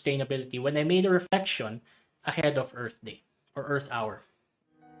on sustainability when I made a reflection ahead of Earth Day or Earth Hour.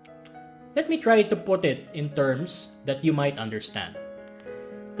 Let me try to put it in terms that you might understand.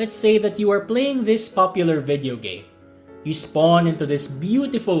 Let's say that you are playing this popular video game. You spawn into this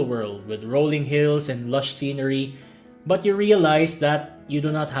beautiful world with rolling hills and lush scenery, but you realize that you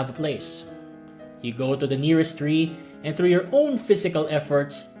do not have a place. You go to the nearest tree and through your own physical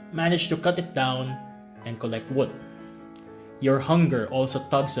efforts, manage to cut it down and collect wood. Your hunger also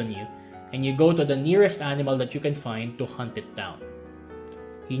tugs on you, and you go to the nearest animal that you can find to hunt it down.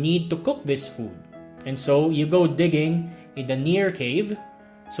 You need to cook this food, and so you go digging in the near cave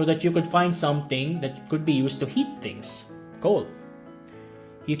so that you could find something that could be used to heat things, coal.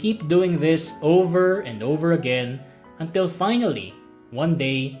 You keep doing this over and over again until finally, one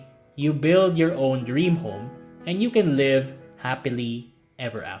day, you build your own dream home and you can live happily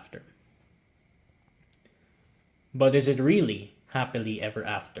ever after. But is it really happily ever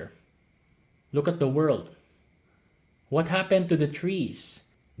after? Look at the world. What happened to the trees,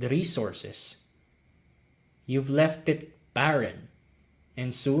 the resources? You've left it barren,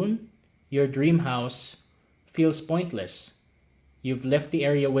 and soon your dream house feels pointless. You've left the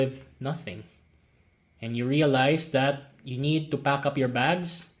area with nothing, and you realize that you need to pack up your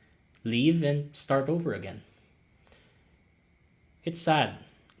bags, leave, and start over again. It's sad.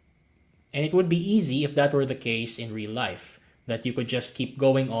 And it would be easy if that were the case in real life, that you could just keep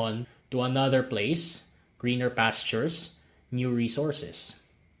going on to another place, greener pastures, new resources.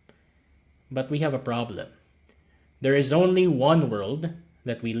 But we have a problem. There is only one world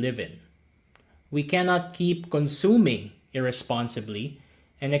that we live in. We cannot keep consuming irresponsibly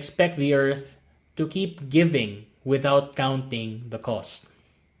and expect the earth to keep giving without counting the cost.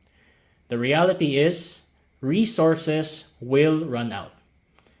 The reality is, resources will run out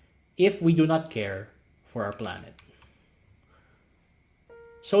if we do not care for our planet.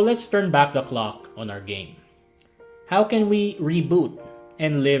 So let's turn back the clock on our game. How can we reboot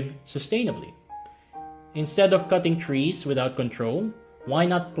and live sustainably? Instead of cutting trees without control, why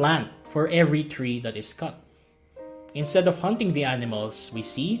not plant for every tree that is cut? Instead of hunting the animals we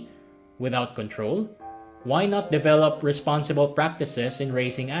see without control, why not develop responsible practices in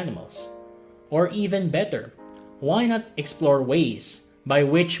raising animals? Or even better, why not explore ways by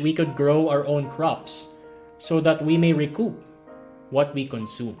which we could grow our own crops so that we may recoup what we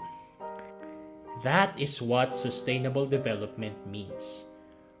consume? That is what sustainable development means.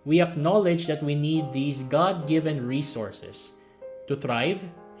 We acknowledge that we need these God-given resources to thrive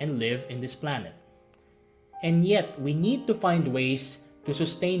and live in this planet. And yet, we need to find ways to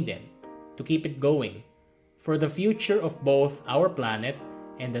sustain them, to keep it going, for the future of both our planet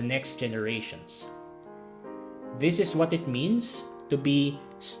and the next generations. This is what it means to be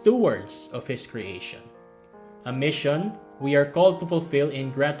stewards of His creation, a mission we are called to fulfill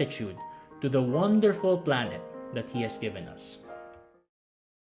in gratitude to the wonderful planet that He has given us.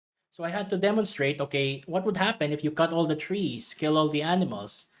 So I had to demonstrate, okay, what would happen if you cut all the trees, kill all the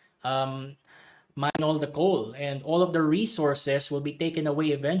animals, mine all the coal, and all of the resources will be taken away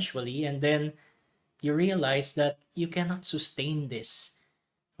eventually, and then you realize that you cannot sustain this.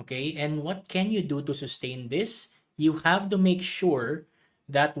 Okay, and what can you do to sustain this? You have to make sure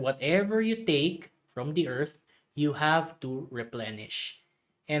that whatever you take from the earth, you have to replenish.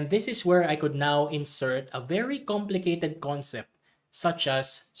 And this is where I could now insert a very complicated concept such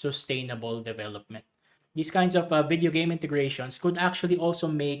as sustainable development. These kinds of video game integrations could actually also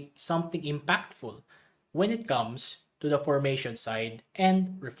make something impactful when it comes to the formation side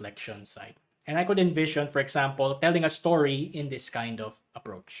and reflection side. And I could envision, for example, telling a story in this kind of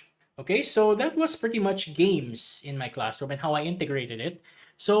approach. Okay, so that was pretty much games in my classroom and how I integrated it.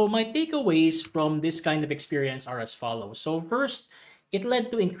 So my takeaways from this kind of experience are as follows. So first, it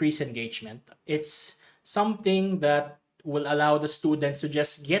led to increased engagement. It's something that will allow the students to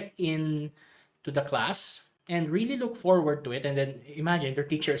just get in to the class and really look forward to it, and then imagine their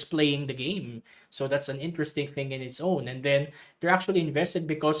teacher is playing the game. So that's an interesting thing in its own. And then they're actually invested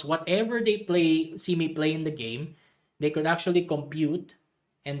because whatever they see me play in the game, they could actually compute,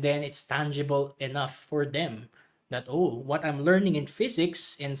 and then it's tangible enough for them that, oh, what I'm learning in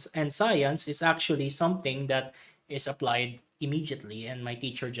physics and science is actually something that is applied immediately, and my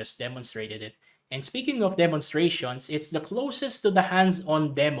teacher just demonstrated it. And speaking of demonstrations, it's the closest to the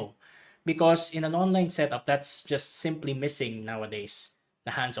hands-on demo, because in an online setup, that's just simply missing nowadays,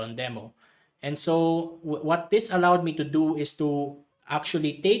 the hands-on demo. And so what this allowed me to do is to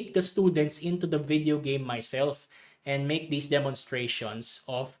actually take the students into the video game myself and make these demonstrations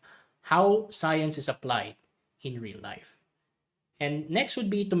of how science is applied in real life. And next would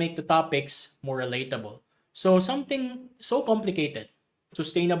be to make the topics more relatable. So something so complicated,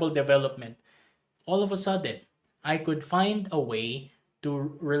 sustainable development, all of a sudden, I could find a way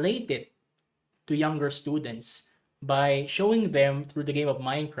to relate it to younger students by showing them through the game of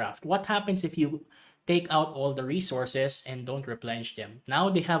Minecraft. What happens if you take out all the resources and don't replenish them? Now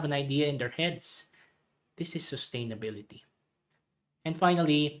they have an idea in their heads. This is sustainability. And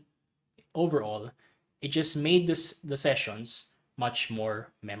finally, overall, it just made the sessions much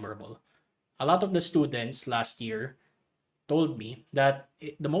more memorable. A lot of the students last year told me that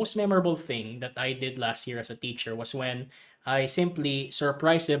the most memorable thing that I did last year as a teacher was when I simply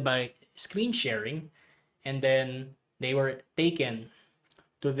surprised them by screen sharing, and then they were taken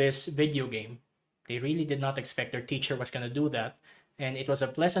to this video game. They really did not expect their teacher was going to do that, and it was a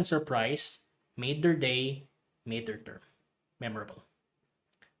pleasant surprise, made their day, made their term memorable.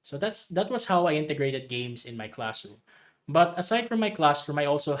 So that was how I integrated games in my classroom. But aside from my classroom, I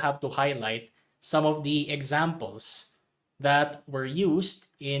also have to highlight some of the examples that were used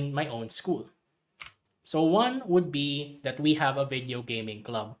in my own school. So one would be that we have a video gaming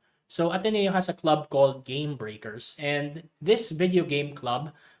club. So Ateneo has a club called Game Breakers, and this video game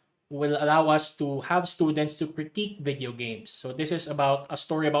club will allow us to have students to critique video games. So this is about a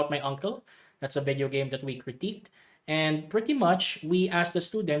story about my uncle. That's a video game that we critiqued. And pretty much we ask the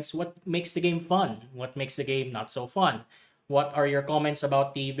students what makes the game fun, what makes the game not so fun. What are your comments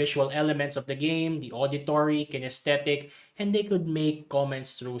about the visual elements of the game, the auditory, kinesthetic, and they could make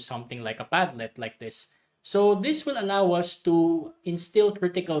comments through something like a Padlet like this. So this will allow us to instill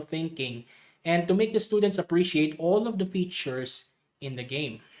critical thinking and to make the students appreciate all of the features in the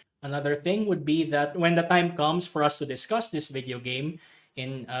game. Another thing would be that when the time comes for us to discuss this video game,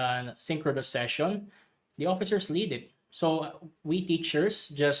 in a synchronous session, the officers lead it. So we teachers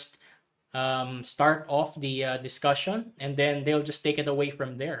just start off the discussion, and then they'll just take it away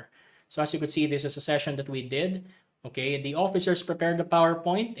from there. So as you could see, this is a session that we did. Okay, the officers prepared the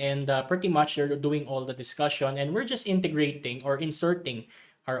PowerPoint, and pretty much they're doing all the discussion, and we're just integrating or inserting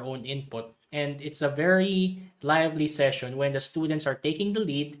our own input. And it's a very lively session when the students are taking the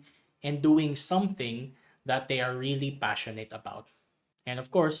lead and doing something that they are really passionate about. And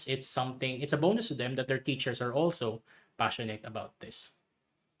of course, it's a bonus to them that their teachers are also passionate about this.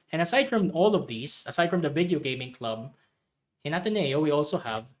 And aside from all of these, aside from the video gaming club, in Ateneo, we also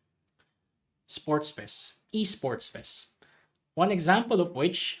have Sports Fest, Esports Fest. One example of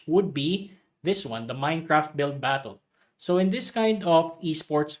which would be this one, the Minecraft Build Battle. So in this kind of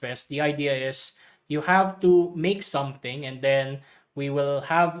Esports Fest, the idea is you have to make something, and then we will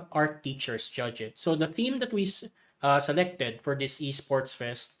have our teachers judge it. So the theme that we selected for this Esports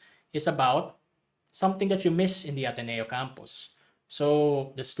Fest is about something that you miss in the Ateneo campus.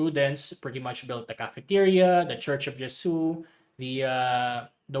 So the students pretty much built the cafeteria, the Church of Jesus, the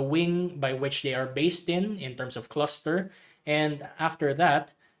wing by which they are based in terms of cluster. And after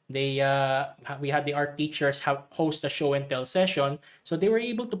that, we had the art teachers host a show and tell session. So they were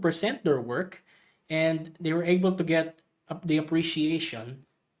able to present their work, and they were able to get the appreciation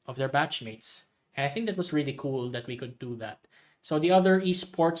of their batchmates. And I think that was really cool that we could do that. So the other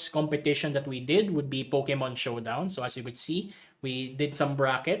esports competition that we did would be Pokemon Showdown. So as you could see, we did some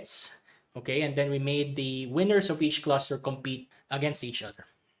brackets, okay, and then we made the winners of each cluster compete against each other.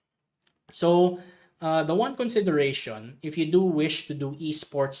 So the one consideration, if you do wish to do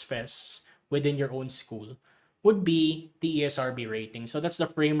esports fests within your own school, would be the ESRB rating. So that's the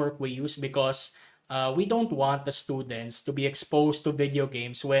framework we use, because we don't want the students to be exposed to video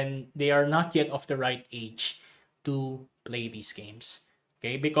games when they are not yet of the right age to play these games.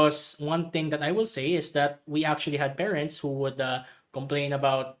 Okay, because one thing that I will say is that we actually had parents who would complain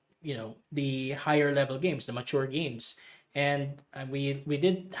about, the higher level games, the mature games. And we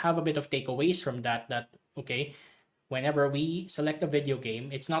did have a bit of takeaways from that, okay, whenever we select a video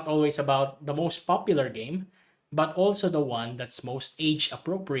game, it's not always about the most popular game, but also the one that's most age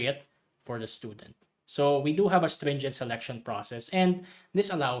appropriate for the student. So we do have a stringent selection process, and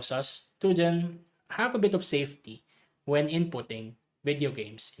this allows us to then have a bit of safety when inputting video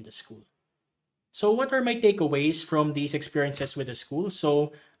games in the school. So what are my takeaways from these experiences with the school?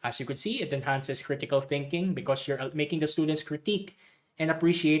 So as you could see, it enhances critical thinking because you're making the students critique and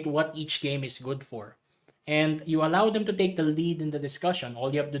appreciate what each game is good for. And you allow them to take the lead in the discussion.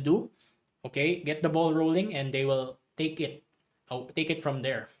 All you have to do, okay, get the ball rolling, and they will take it from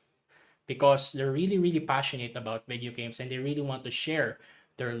there, because they're really, really passionate about video games, and they really want to share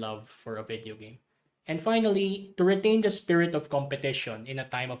their love for a video game. And finally, to retain the spirit of competition in a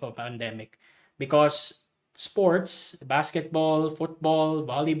time of a pandemic, because sports, basketball, football,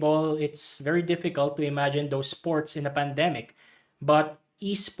 volleyball, it's very difficult to imagine those sports in a pandemic. But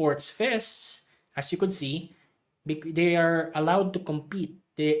esports fests, as you could see, they are allowed to compete.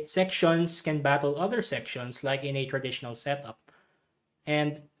 The sections can battle other sections like in a traditional setup.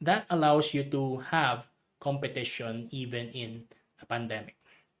 And that allows you to have competition even in a pandemic.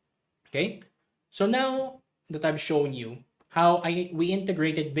 Okay? So now that I've shown you how we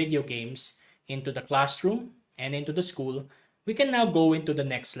integrated video games into the classroom and into the school, we can now go into the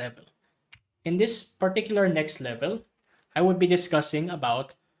next level. In this particular next level, I would be discussing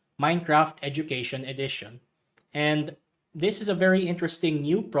about Minecraft Education Edition. And this is a very interesting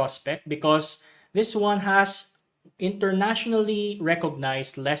new prospect because this one has internationally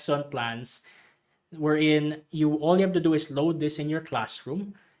recognized lesson plans wherein all you have to do is load this in your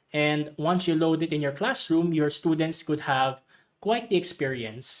classroom. And once you load it in your classroom, your students could have quite the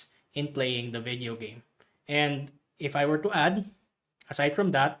experience in playing the video game. And if I were to add, aside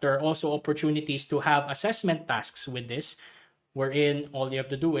from that, there are also opportunities to have assessment tasks with this, wherein all you have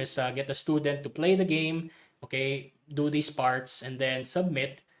to do is get a student to play the game, okay, do these parts, and then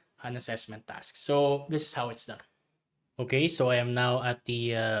submit an assessment task. So this is how it's done. Okay, so I am now at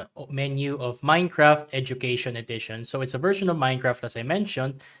the menu of Minecraft Education Edition. So it's a version of Minecraft, as I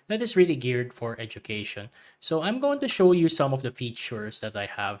mentioned, that is really geared for education. So I'm going to show you some of the features that I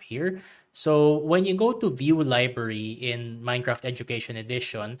have here. So when you go to View Library in Minecraft Education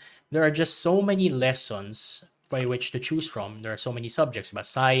Edition, there are just so many lessons by which to choose from. There are so many subjects about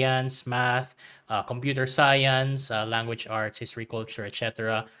science, math, computer science, language arts, history, culture,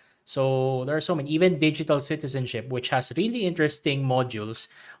 etc. So there are so many, even digital citizenship, which has really interesting modules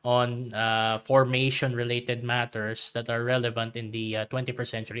on formation related matters that are relevant in the 21st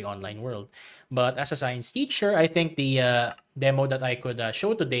century online world. But as a science teacher, I think the demo that I could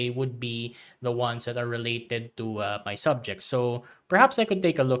show today would be the ones that are related to my subject. So perhaps I could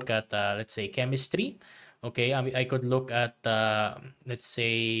take a look at, let's say, chemistry. Okay, I mean, I could look at, let's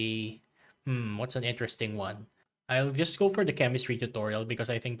say, what's an interesting one? I'll just go for the chemistry tutorial because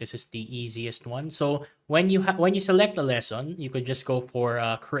I think this is the easiest one. So when you select a lesson, you could just go for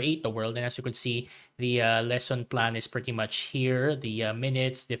create a world, and as you could see, the lesson plan is pretty much here. The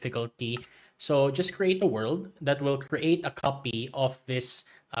minutes, difficulty. So just create a world that will create a copy of this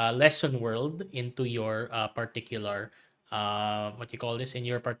lesson world into your particular what you call this, in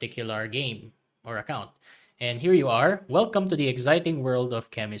your particular game or account. And here you are. Welcome to the exciting world of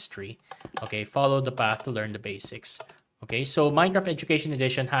chemistry. Okay, follow the path to learn the basics. Okay, so Minecraft Education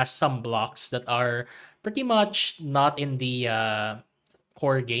Edition has some blocks that are pretty much not in the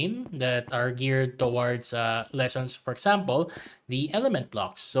core game, that are geared towards lessons. For example, the element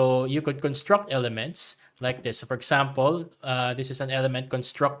blocks. So you could construct elements like this. So for example, this is an element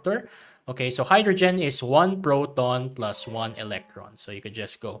constructor. Okay, so hydrogen is 1 proton plus 1 electron. So you could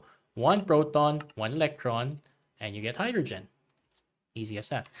just go 1 proton, 1 electron, and you get hydrogen. Easy as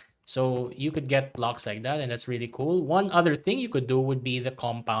that. So you could get blocks like that, and that's really cool. One other thing you could do would be the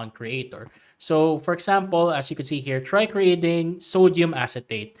compound creator. So for example, as you can see here, try creating sodium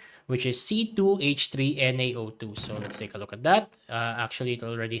acetate, which is C2H3NaO2. So let's take a look at that. Actually, it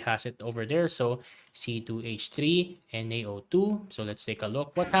already has it over there. So C2H3NaO2. So let's take a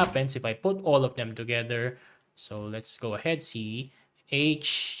look. What happens if I put all of them together? So let's go ahead, CHNaO,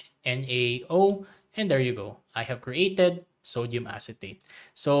 and there you go. I have created sodium acetate.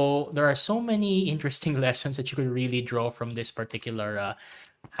 So there are so many interesting lessons that you could really draw from this particular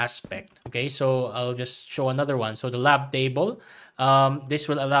aspect. Okay, so I'll just show another one. So the lab table, this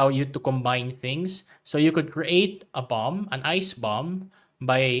will allow you to combine things. So you could create a bomb, an ice bomb,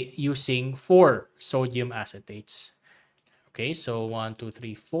 by using 4 sodium acetates. Okay, so 1, 2,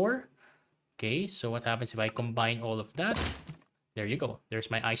 3, 4. Okay, so what happens if I combine all of that? There you go.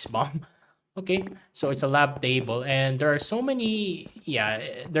 There's my ice bomb. Okay, so it's a lab table, and there are so many,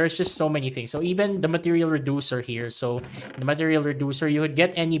 there's just so many things. So even the material reducer here. So the material reducer, you would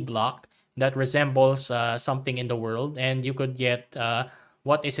get any block that resembles something in the world, and you could get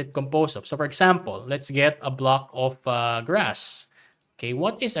what is it composed of. So for example, let's get a block of grass. Okay,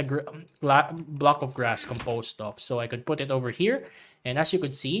 what is a block of grass composed of? So I could put it over here, and as you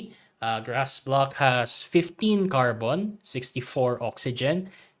could see, grass block has 15 carbon, 64 oxygen,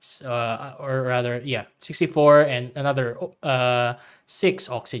 or rather, 64 and another 6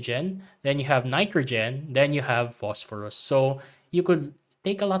 oxygen. Then you have nitrogen, then you have phosphorus. So you could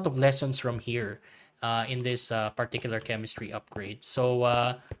take a lot of lessons from here in this particular chemistry upgrade.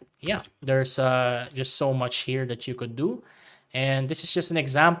 So there's just so much here that you could do. And this is just an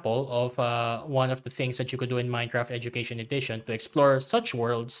example of one of the things that you could do in Minecraft Education Edition to explore such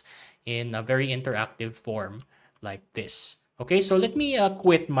worlds in a very interactive form like this. Okay, so let me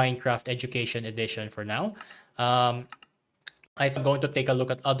quit Minecraft Education Edition for now. I'm going to take a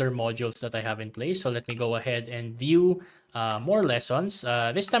look at other modules that I have in place. So let me go ahead and view more lessons.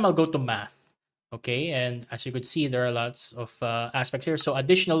 This time I'll go to math. Okay, and as you could see, there are lots of aspects here. So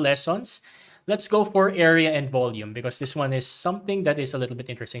additional lessons. Let's go for area and volume because this one is something that is a little bit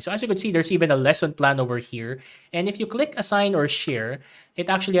interesting. So as you can see, there's even a lesson plan over here. And if you click assign or share, it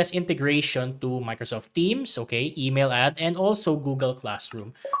actually has integration to Microsoft Teams, okay, email ad, and also Google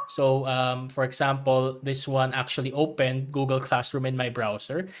Classroom. So for example, this one actually opened Google Classroom in my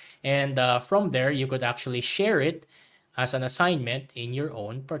browser. And from there, you could actually share it as an assignment in your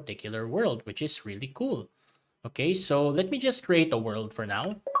own particular world, which is really cool. Okay, so let me just create a world for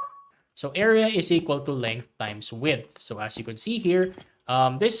now. So area is equal to length times width. So as you can see here,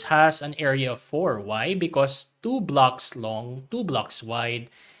 this has an area of 4. Why? Because 2 blocks long, 2 blocks wide,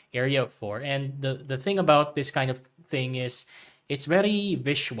 area of 4. And the thing about this kind of thing is it's very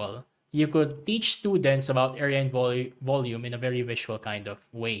visual. You could teach students about area and volume in a very visual kind of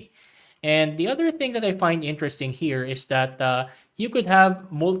way. And the other thing that I find interesting here is that you could have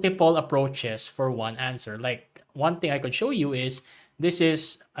multiple approaches for one answer. Like one thing I could show you is this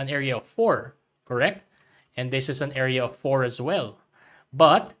is an area of 4, correct? And this is an area of 4 as well.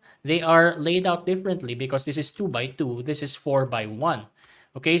 But they are laid out differently because this is 2 by 2, this is 4 by 1.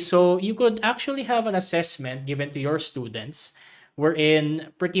 Okay, so you could actually have an assessment given to your students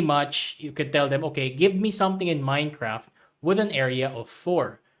wherein pretty much you could tell them, okay, give me something in Minecraft with an area of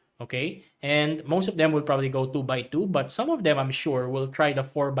 4. Okay, and most of them will probably go 2 by 2, but some of them I'm sure will try the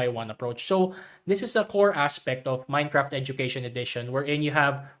 4 by 1 approach. So this is a core aspect of Minecraft Education Edition, wherein you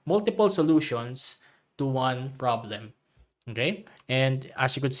have multiple solutions to one problem. Okay, and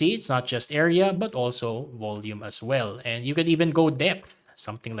as you could see, it's not just area but also volume as well, and you could even go depth,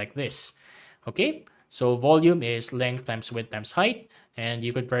 something like this. Okay, so volume is length times width times height, and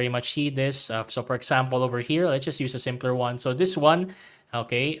you could very much see this. So for example, over here, let's just use a simpler one. So this one,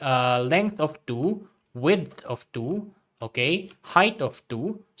 okay, length of 2, width of 2, okay, height of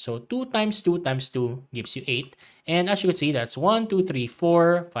 2. So 2 times 2 times 2 gives you 8. And as you can see, that's 1, 2, 3,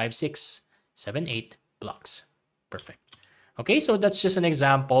 4, 5, 6, 7, 8 blocks. Perfect. Okay, so that's just an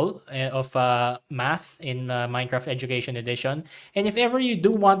example of math in Minecraft Education Edition. And if ever you do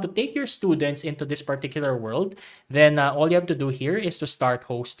want to take your students into this particular world, then all you have to do here is to start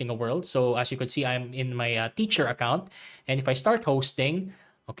hosting a world. So as you can see, I'm in my teacher account. And if I start hosting,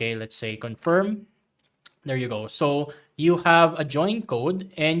 okay, let's say confirm. There you go. So you have a join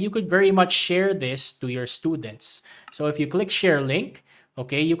code, and you could very much share this to your students. So if you click share link,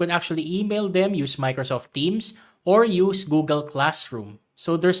 okay, you could actually email them, use Microsoft Teams, or use Google Classroom.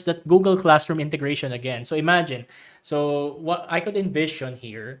 So there's that Google Classroom integration again. So imagine, so what I could envision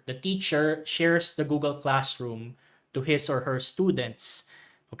here, the teacher shares the Google Classroom to his or her students,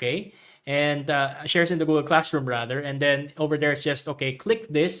 okay? And shares in the Google Classroom rather, and then over there it's just, okay, click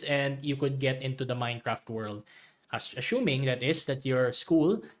this and you could get into the Minecraft world. Assuming that your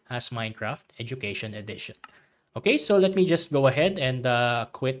school has Minecraft Education Edition. Okay, so let me just go ahead and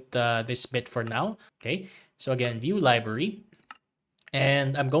quit this bit for now. Okay, so again, view library.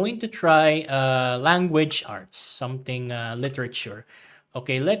 And I'm going to try language arts, something literature.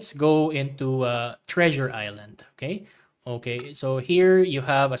 Okay, let's go into Treasure Island. Okay, so here you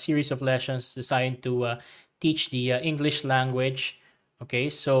have a series of lessons designed to teach the English language. Okay,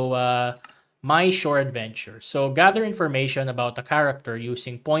 so My Shore Adventure. So gather information about a character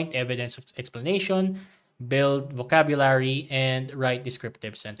using point evidence explanation, build vocabulary, and write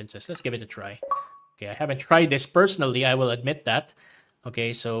descriptive sentences. Let's give it a try. Okay, I haven't tried this personally, I will admit that.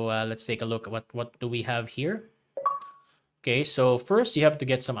 Okay, so let's take a look at what do we have here. Okay, so first you have to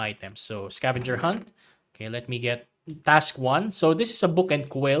get some items. So scavenger hunt. Okay, let me get task 1. So this is a book and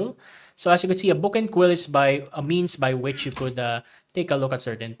quill. So as you can see, a book and quill is by a means by which you could take a look at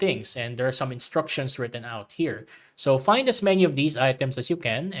certain things, and there are some instructions written out here. So find as many of these items as you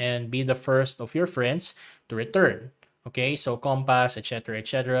can and be the first of your friends to return. Okay, so compass, etc.,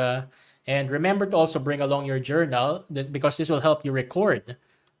 etc. And remember to also bring along your journal because this will help you record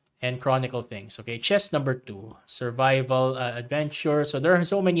and chronicle things. Okay, chest number 2, survival adventure. So there are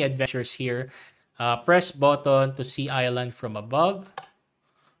so many adventures here. Press button to see island from above.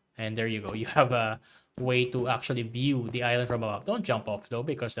 And there you go. You have a way to actually view the island from above. Don't jump off though,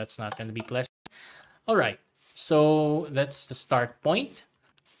 because that's not going to be pleasant. All right, so that's the start point.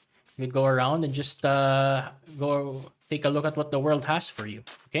 You could go around and just go take a look at what the world has for you.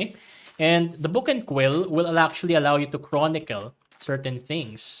 Okay, and the book and quill will actually allow you to chronicle certain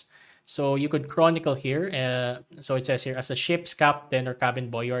things. So you could chronicle here. So it says here, as a ship's captain or cabin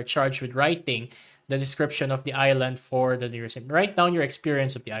boy, you are charged with writing the description of the island for the nearest. Write down your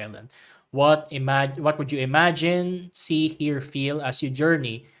experience of the island. What would you imagine, see, hear, feel as you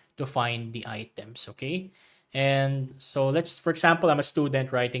journey to find the items? Okay, and so let's, for example, I'm a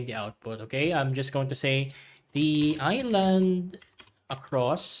student writing the output. Okay, I'm just going to say the island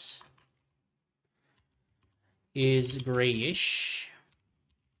across is grayish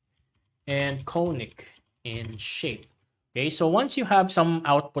and conic in shape. Okay, so once you have some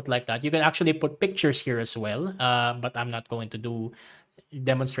output like that, you can actually put pictures here as well, but I'm not going to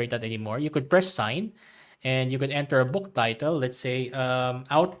demonstrate that anymore. You could press sign, and you could enter a book title. Let's say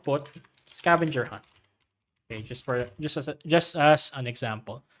output scavenger hunt. Okay, just as an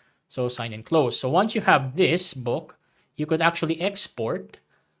example. So sign and close. So once you have this book, you could actually export.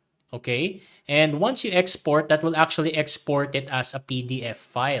 Okay, and once you export, that will actually export it as a PDF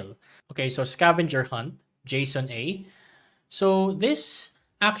file. Okay, so scavenger hunt JSON A. So this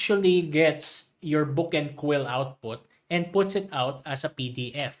actually gets your book and quill output and puts it out as a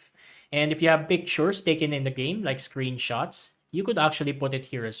PDF. And if you have pictures taken in the game, like screenshots, you could actually put it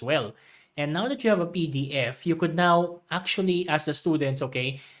here as well. And now that you have a PDF, you could now actually ask the students,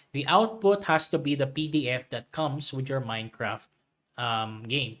 okay, the output has to be the PDF that comes with your Minecraft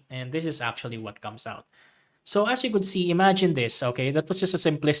game. And this is actually what comes out. So as you could see, imagine this, okay? That was just a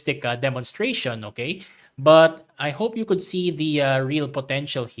simplistic demonstration, okay? But I hope you could see the real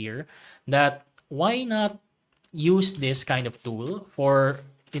potential here, that why not use this kind of tool for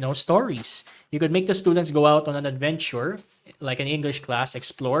stories. You could make the students go out on an adventure, like an English class,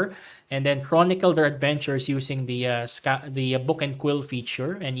 explore, and then chronicle their adventures using the book and quill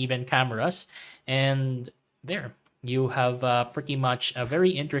feature and even cameras. And there, you have pretty much a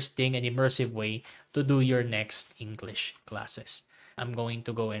very interesting and immersive way to do your next English classes. I'm going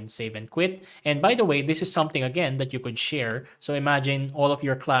to go and save and quit. And by the way, this is something again that you could share. So imagine all of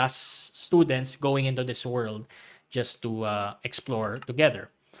your class students going into this world just to explore together.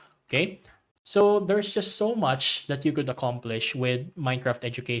 Okay, so there's just so much that you could accomplish with Minecraft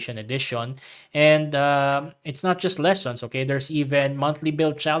Education Edition. And it's not just lessons, okay? There's even monthly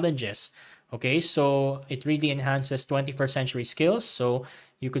build challenges. Okay, so it really enhances 21st century skills. So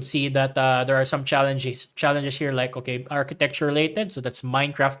you could see that there are some challenges here, like, okay, architecture related. So that's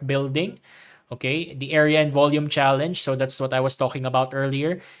Minecraft building. Okay, the area and volume challenge. So that's what I was talking about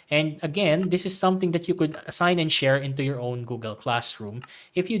earlier. And again, this is something that you could assign and share into your own Google Classroom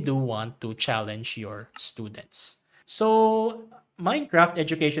if you do want to challenge your students. So Minecraft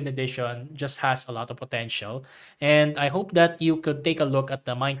Education Edition just has a lot of potential. And I hope that you could take a look at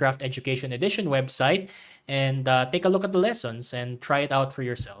the Minecraft Education Edition website and take a look at the lessons and try it out for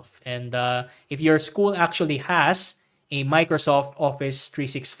yourself. And if your school actually has a Microsoft Office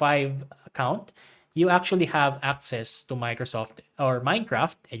 365 account, you actually have access to Microsoft or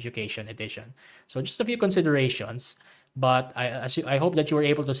Minecraft Education Edition. So just a few considerations, but I hope that you were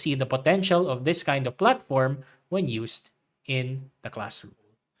able to see the potential of this kind of platform when used in the classroom.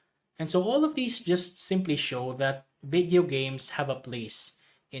 And so all of these just simply show that video games have a place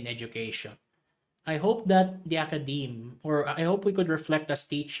in education. I hope that the academe, or I hope we could reflect as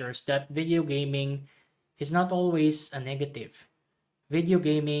teachers that video gaming is not always a negative. Video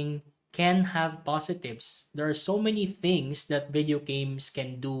gaming can have positives. There are so many things that video games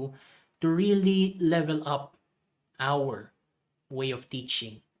can do to really level up our way of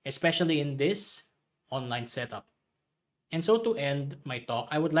teaching, especially in this online setup. And so to end my talk,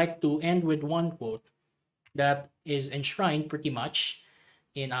 I would like to end with one quote that is enshrined pretty much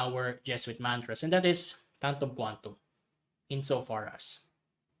in our Jesuit mantras, and that is tantum quantum, insofar as.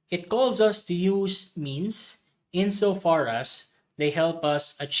 It calls us to use means insofar as they help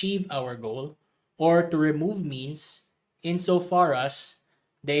us achieve our goal, or to remove means insofar as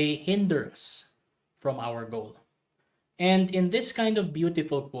they hinder us from our goal. And in this kind of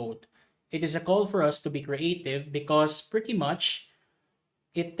beautiful quote, it is a call for us to be creative, because pretty much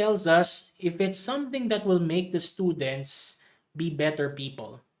it tells us if it's something that will make the students be better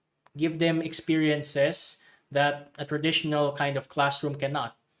people, give them experiences that a traditional kind of classroom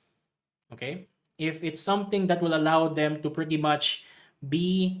cannot. Okay? If it's something that will allow them to pretty much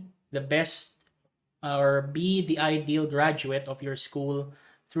be the best or be the ideal graduate of your school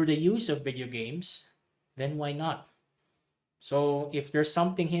through the use of video games, then why not? So if there's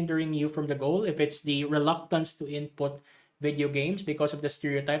something hindering you from the goal, if it's the reluctance to input video games because of the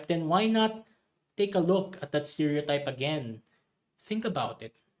stereotype, then why not take a look at that stereotype again? Think about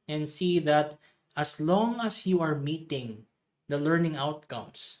it and see that as long as you are meeting the learning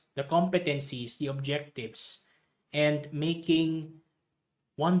outcomes, the competencies, the objectives, and making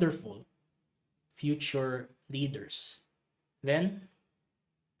wonderful future leaders, then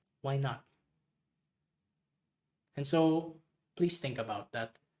why not? And so please think about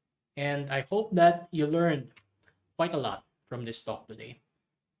that. And I hope that you learned quite a lot from this talk today.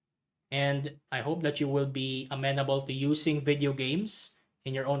 And I hope that you will be amenable to using video games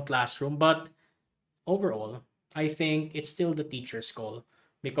in your own classroom. But overall, I think it's still the teacher's call,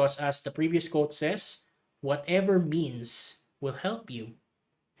 because as the previous quote says, whatever means will help you,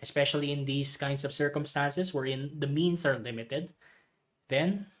 especially in these kinds of circumstances wherein the means are limited,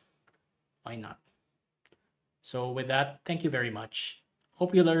 then why not? So with that, thank you very much.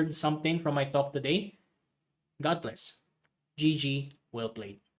 Hope you learned something from my talk today. God bless. GG, well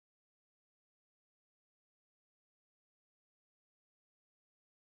played.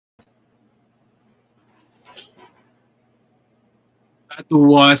 That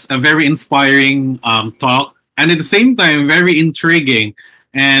was a very inspiring talk, and at the same time very intriguing.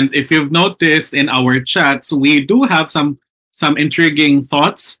 And if you've noticed in our chats, we do have some intriguing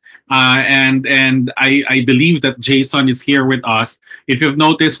thoughts. And I believe that Jason is here with us. If you've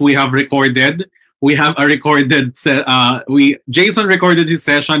noticed, we have a recorded Jason recorded his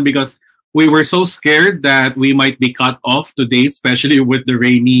session because we were so scared that we might be cut off today, especially with the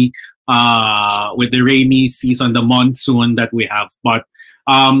rainy season, the monsoon that we have. But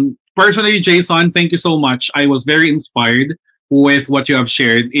personally, Jason, thank you so much. I was very inspired with what you have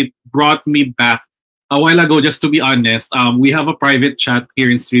shared. It brought me back a while ago, just to be honest. We have a private chat here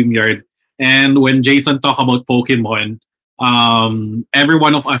in StreamYard, and when Jason talked about Pokemon, every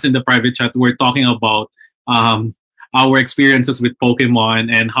one of us in the private chat were talking about our experiences with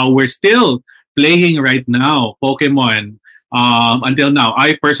Pokemon and how we're still playing right now Pokemon. Until now,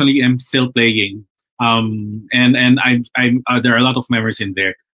 I personally am still playing, and I'm there are a lot of memories in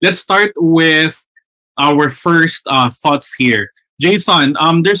there. Let's start with our first thoughts here. Jason,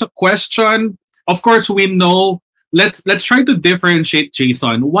 there's a question. Of course, we know. Let's try to differentiate,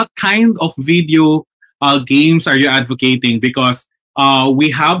 Jason. What kind of video games are you advocating? Because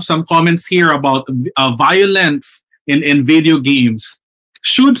we have some comments here about violence in video games.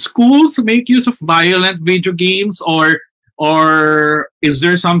 Should schools make use of violent video games, or is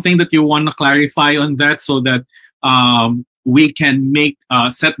there something that you want to clarify on that so that we can make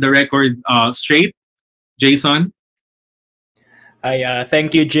set the record straight, Jason?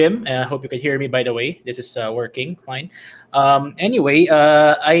 Thank you, Jim. I hope you can hear me, by the way. This is working fine. Anyway,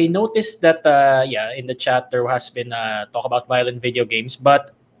 I noticed that, yeah, in the chat there has been talk about violent video games,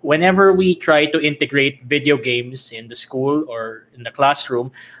 but whenever we try to integrate video games in the school or in the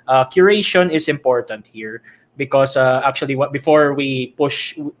classroom, curation is important here because actually before we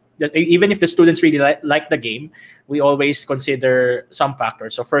push, even if the students really like the game, we always consider some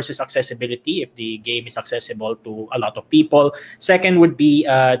factors. So first is accessibility, if the game is accessible to a lot of people. Second would be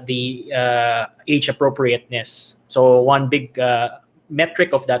the age appropriateness. So one big metric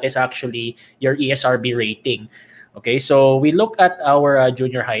of that is actually your ESRB rating. Okay, so we look at our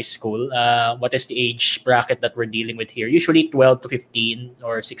junior high school. What is the age bracket that we're dealing with here? Usually 12 to 15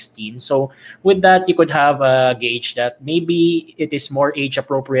 or 16. So with that, you could have a gauge that maybe it is more age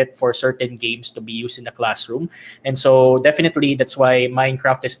appropriate for certain games to be used in the classroom. And so definitely that's why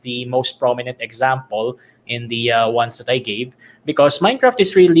Minecraft is the most prominent example in the ones that I gave, because Minecraft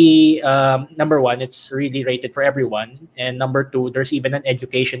is really, number one, it's really rated for everyone. And number two, there's even an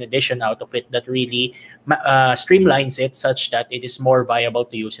education edition out of it that really streamlines it such that it is more viable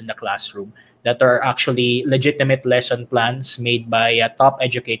to use in the classroom. That are actually legitimate lesson plans made by top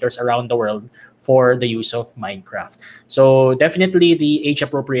educators around the world for the use of Minecraft. So definitely the age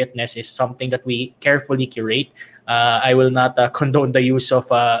appropriateness is something that we carefully curate. I will not condone the use of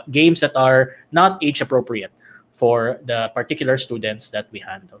games that are not age appropriate for the particular students that we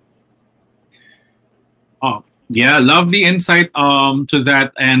handle. Oh, yeah, love the insight to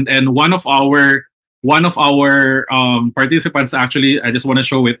that. And one of our participants, actually, I just want to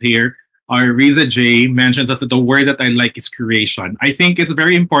show it here. Our Riza J mentions that the word that I like is curation. I think it's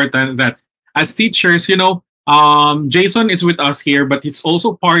very important that as teachers, you know, Jason is with us here, but he's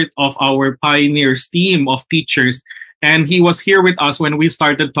also part of our pioneers team of teachers. And he was here with us when we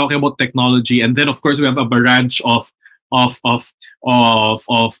started talking about technology. And then, of course, we have a barrage of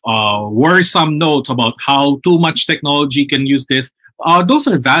worrisome notes about how too much technology can use this. Those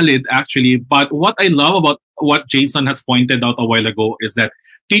are valid, actually. But what I love about what Jason has pointed out a while ago is that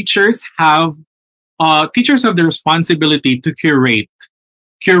teachers have the responsibility to curate,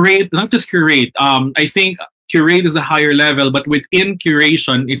 not just curate. I think curate is a higher level, but within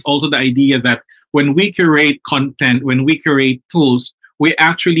curation is also the idea that when we curate content, when we curate tools, we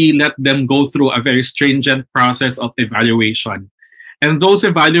actually let them go through a very stringent process of evaluation. And those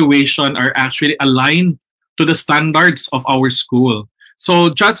evaluation are actually aligned to the standards of our school. So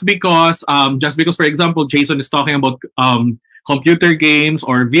just because, for example, Jason is talking about computer games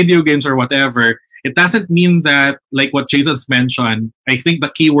or video games or whatever, it doesn't mean that, like what Jason's mentioned, I think the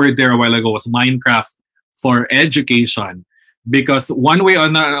key word there a while ago was Minecraft for education. Because one way or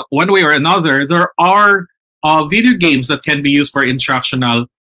another, there are video games that can be used for instructional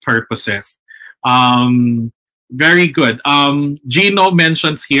purposes. Very good. Gino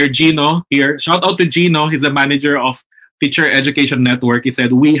mentions here, shout out to Gino. He's the manager of Teacher Education Network. He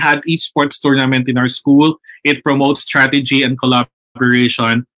said, we had esports tournament in our school. It promotes strategy and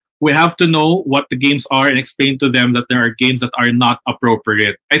collaboration. We have to know what the games are and explain to them that there are games that are not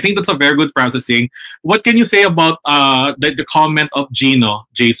appropriate. I think that's a very good processing. What can you say about the comment of Gino,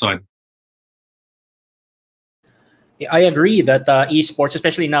 Jason? I agree that esports,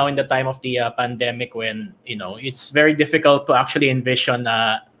 especially now in the time of the pandemic, when it's very difficult to actually envision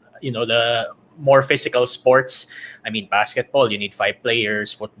the more physical sports. I mean, basketball, you need 5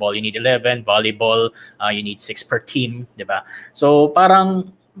 players. Football, you need 11. Volleyball, you need 6 per team, diba? So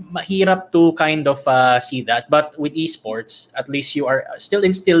parang mahirap to kind of see that. But with esports, at least you are still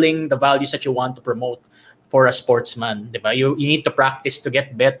instilling the values that you want to promote for a sportsman, diba? You need to practice to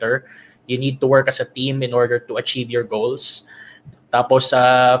get better. You need to work as a team in order to achieve your goals. Tapos,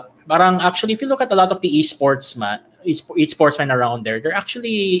 parang actually, if you look at a lot of the esports sportsmen around there, they're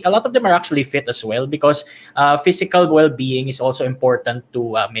actually, a lot of them are actually fit as well, because physical well-being is also important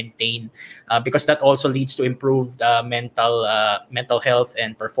to maintain, because that also leads to improved mental health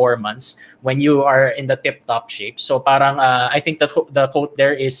and performance when you are in the tip-top shape. So parang I think the quote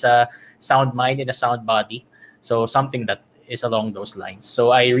there is sound mind in a sound body. So something that is along those lines.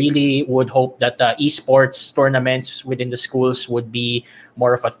 So I really would hope that esports tournaments within the schools would be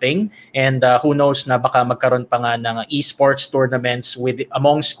more of a thing. And who knows na baka magkaroon pa nga ng esports tournaments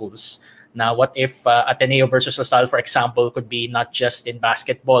among schools. Now, what if Ateneo versus LaSalle, for example, could be not just in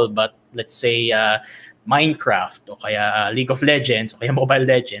basketball, but let's say Minecraft o kaya League of Legends o kaya Mobile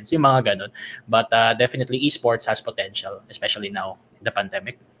Legends, yung mga ganun. But definitely esports has potential, especially now in the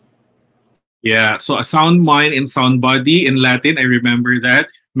pandemic. Yeah, so a sound mind in sound body in Latin, I remember that.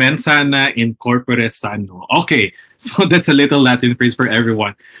 Mens sana in corpore sano. Okay, so that's a little Latin phrase for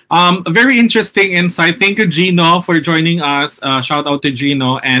everyone. A very interesting insight. Thank you, Gino, for joining us. Shout out to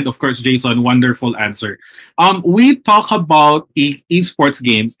Gino, and of course, Jason. Wonderful answer. We talk about esports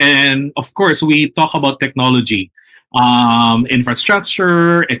games, and of course, we talk about technology,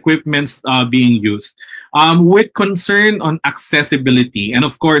 infrastructure, equipments being used. With concern on accessibility, and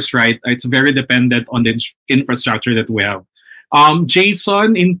of course, right, it's very dependent on the infrastructure that we have.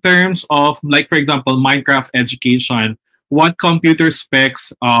 Jason, in terms of, like, for example, Minecraft education, what computer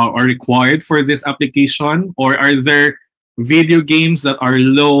specs are required for this application? Or are there video games that are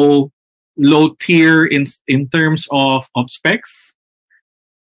low tier in terms of specs?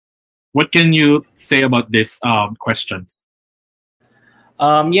 What can you say about these questions?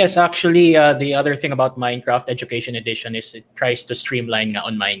 Yes, actually, the other thing about Minecraft Education Edition is it tries to streamline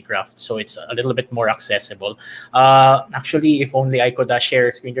on Minecraft, so it's a little bit more accessible. Actually, if only I could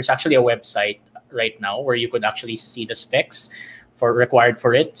share screen, there's actually a website right now where you could actually see the specs required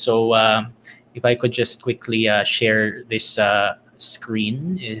for it. So if I could just quickly share this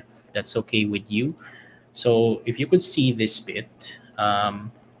screen, if that's okay with you. So if you could see this bit,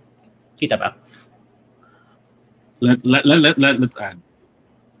 kita ba? Let's add.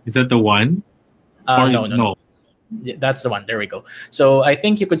 Is that the one? No. That's the one. There we go. So I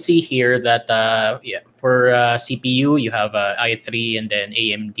think you could see here that for CPU you have i3 and then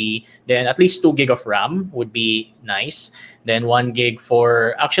AMD. Then at least 2 gig of RAM would be nice. Then 1 gig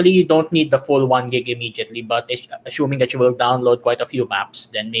for, actually you don't need the full 1 gig immediately, but assuming that you will download quite a few maps,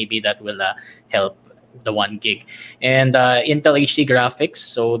 then maybe that will help the 1 gig. And Intel HD graphics,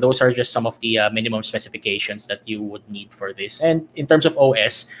 so those are just some of the minimum specifications that you would need for this. And in terms of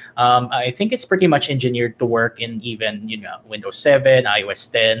OS, I think it's pretty much engineered to work in even Windows 7, iOS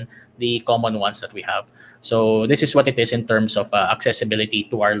 10, the common ones that we have. So this is what it is in terms of accessibility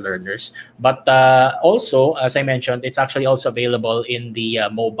to our learners. But also, as I mentioned, it's actually also available in the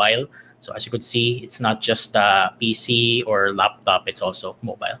mobile. So as you could see, it's not just PC or laptop, it's also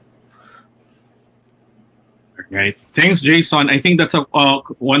mobile. Right. Thanks, Jason. I think that's a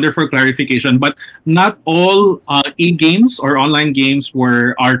wonderful clarification. But not all e-games or online games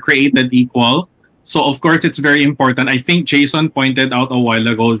are created equal. So of course, it's very important. I think Jason pointed out a while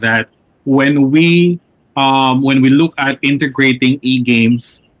ago that when we look at integrating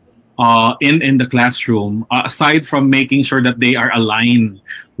e-games in the classroom, aside from making sure that they are aligned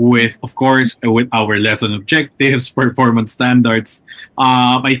with, of course, with our lesson objectives, performance standards,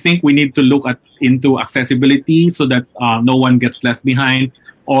 I think we need to look into accessibility so that no one gets left behind,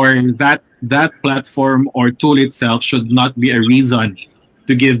 or that platform or tool itself should not be a reason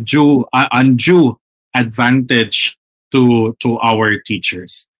to give undue advantage to our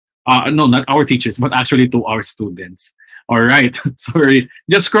teachers. No, not our teachers, but actually to our students. All right. Sorry.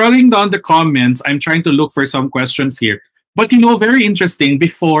 Just scrolling down the comments, I'm trying to look for some questions here. But very interesting.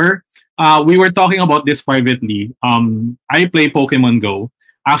 Before, we were talking about this privately. I play Pokemon Go.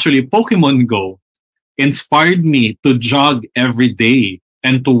 Actually, Pokemon Go inspired me to jog every day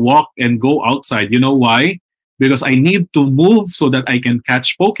and to walk and go outside. You know why? Because I need to move so that I can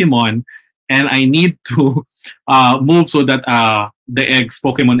catch Pokemon, and I need to move so that the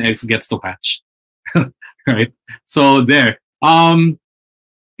Pokemon eggs gets to hatch. Right. So there.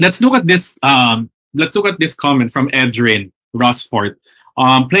 Let's look at this. Let's look at this comment from Edrin Rosford.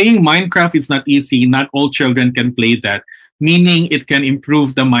 Playing Minecraft is not easy. Not all children can play that, meaning it can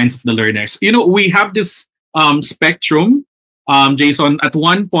improve the minds of the learners. We have this spectrum, Jason. At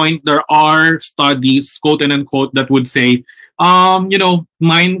one point, there are studies, quote and unquote, that would say,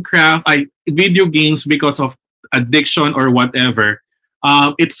 Minecraft, video games, because of addiction or whatever,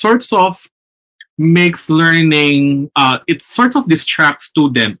 it sorts of makes learning, it sort of distracts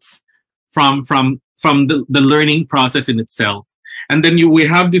students from the learning process in itself. And then we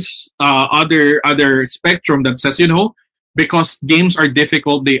have this other spectrum that says, because games are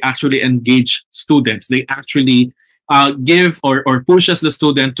difficult, they actually engage students. They actually give or pushes the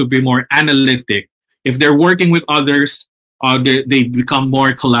student to be more analytic. If they're working with others, they become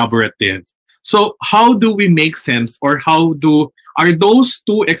more collaborative. So how do we make sense, or are those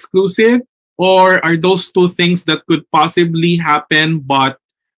two exclusive, or are those two things that could possibly happen, but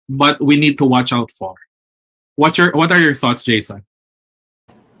we need to watch out for? What are your thoughts, Jason?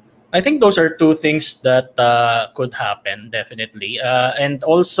 I think those are two things that could happen, definitely. And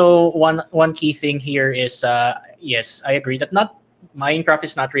also, one key thing here is, yes, I agree that not Minecraft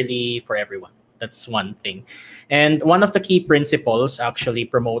is not really for everyone. That's one thing. And one of the key principles actually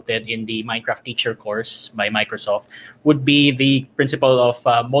promoted in the Minecraft teacher course by Microsoft would be the principle of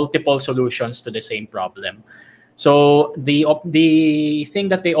multiple solutions to the same problem. So the thing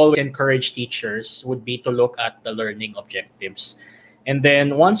that they always encourage teachers would be to look at the learning objectives. And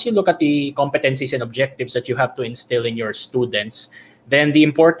then once you look at the competencies and objectives that you have to instill in your students, then the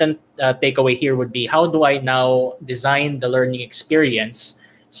important takeaway here would be, how do I now design the learning experience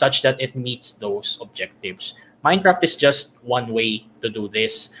such that it meets those objectives? Minecraft is just one way to do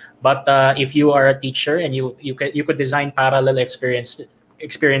this. But if you are a teacher and you could design parallel experiences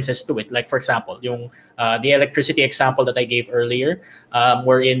to it, like for example, the electricity example that I gave earlier,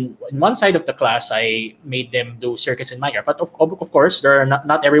 where in one side of the class I made them do circuits in Minecraft. But of course, there are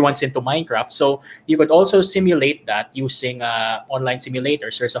not everyone's into Minecraft, so you could also simulate that using online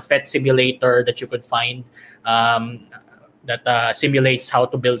simulators. There's a FET simulator that you could find that simulates how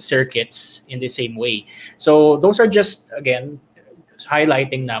to build circuits in the same way. So those are just, again,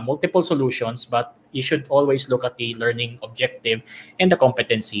 highlighting multiple solutions, but you should always look at the learning objective and the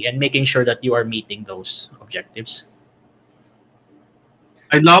competency and making sure that you are meeting those objectives.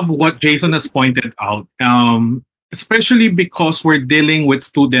 I love what Jason has pointed out, especially because we're dealing with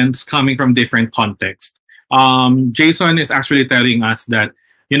students coming from different contexts. Jason is actually telling us that,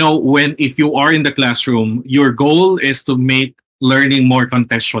 if you are in the classroom, your goal is to make learning more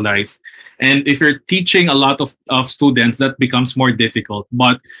contextualized. And if you're teaching a lot of students, that becomes more difficult.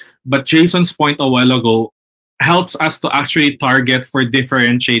 But Jason's point a while ago helps us to actually target for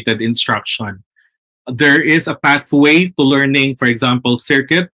differentiated instruction. There is a pathway to learning, for example,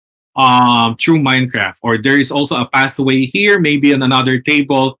 circuit through Minecraft. Or there is also a pathway here, maybe on another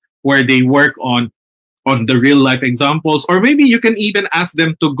table, where they work on the real life examples. Or maybe you can even ask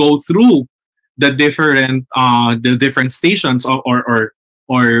them to go through the different stations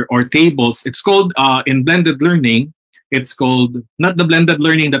or tables. It's called in blended learning. It's called not the blended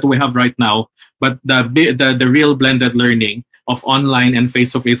learning that we have right now, but the real blended learning of online and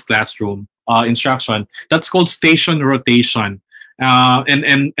face-to-face classroom instruction. That's called station rotation.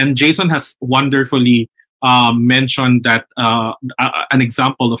 And Jason has wonderfully mentioned that an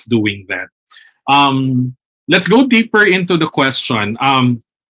example of doing that. Let's go deeper into the question.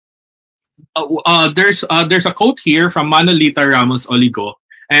 There's a quote here from Manolita Ramos Oligo,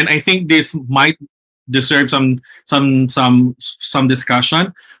 and I think this might deserve some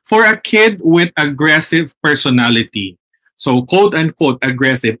discussion. For a kid with aggressive personality, so quote unquote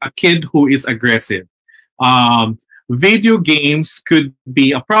aggressive, a kid who is aggressive, video games could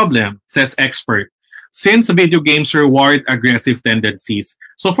be a problem, says expert, since video games reward aggressive tendencies.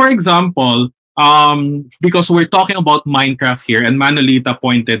 So for example, because we're talking about Minecraft here, and Manolita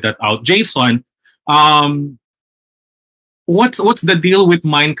pointed that out. Jason, what's the deal with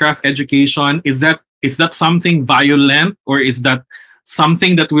Minecraft education? Is that something violent, or is that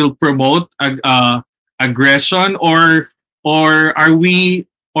something that will promote aggression, or will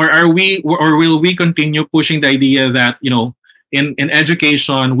we continue pushing the idea that in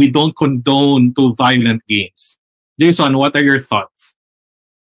education we don't condone to violent games? Jason, what are your thoughts?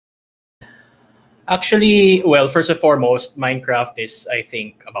 Actually, well, first and foremost, Minecraft is, I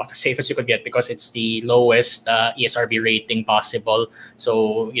think, about as safe as you could get because it's the lowest ESRB rating possible.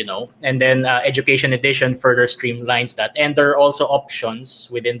 So, and then Education Edition further streamlines that. And there are also options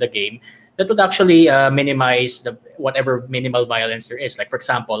within the game that would actually minimize whatever minimal violence there is. Like, for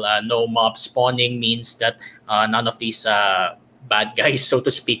example, no mob spawning means that none of these bad guys, so to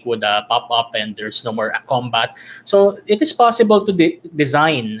speak, would pop up, and there's no more combat. So it is possible to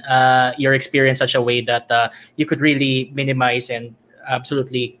design your experience such a way that you could really minimize and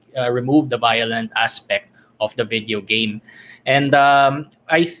absolutely remove the violent aspect of the video game. And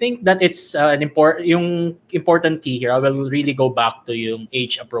I think that it's an important key here. I will really go back to yung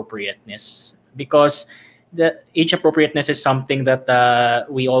age appropriateness, because the age appropriateness is something that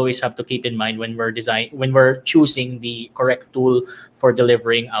we always have to keep in mind when we're choosing the correct tool for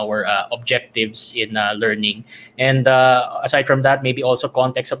delivering our objectives in learning. And aside from that, maybe also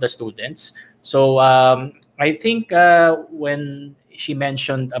context of the students. So I think when she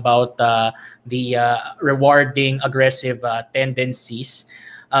mentioned about the rewarding aggressive tendencies,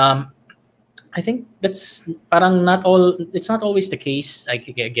 I think that's parang not all. It's not always the case, I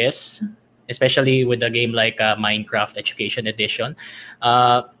guess, especially with a game like Minecraft Education Edition.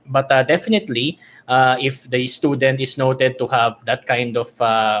 But definitely, if the student is noted to have that kind of,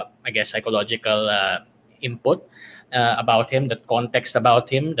 I guess, psychological input about him, that context about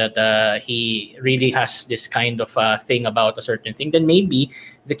him, that he really has this kind of thing about a certain thing, then maybe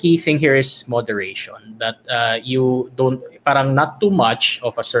the key thing here is moderation. That you don't, parang not too much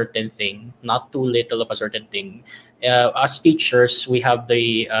of a certain thing, not too little of a certain thing. As teachers, we have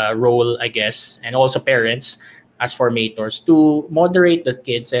the role, I guess, and also parents as formators to moderate the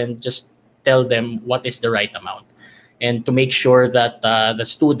kids and just tell them what is the right amount, and to make sure that the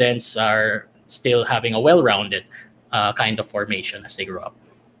students are still having a well-rounded kind of formation as they grow up.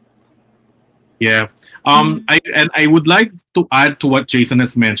 Yeah. I would like to add to what Jason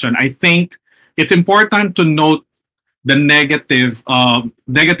has mentioned. I think it's important to note the negative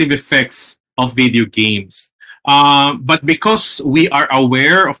effects of video games. But because we are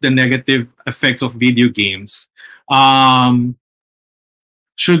aware of the negative effects of video games,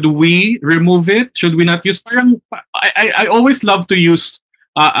 should we remove it? Should we not use? I always love to use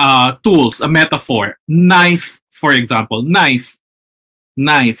tools, a metaphor, knife, for example, knife,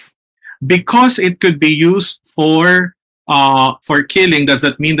 because it could be used for killing. Does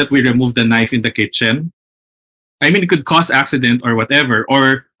that mean that we remove the knife in the kitchen? I mean, it could cause accident or whatever,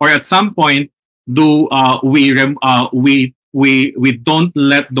 or at some point, we don't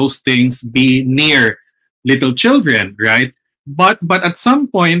let those things be near little children, right? But at some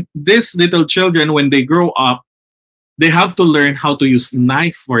point, these little children, when they grow up, they have to learn how to use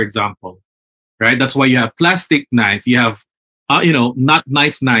knife, for example, right? That's why you have plastic knife. You have, not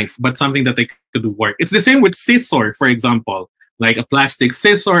nice knife, but something that they could work. It's the same with scissor, for example, like a plastic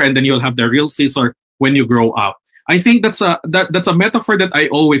scissor, and then you'll have the real scissor when you grow up. I think that's a metaphor that I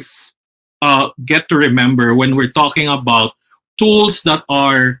always get to remember when we're talking about tools that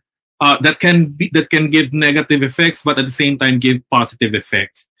are that can give negative effects, but at the same time give positive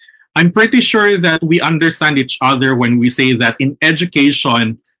effects. I'm pretty sure that we understand each other when we say that in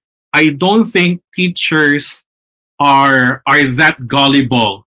education, I don't think teachers are that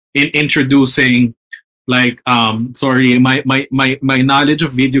gullible in introducing, like, sorry, my knowledge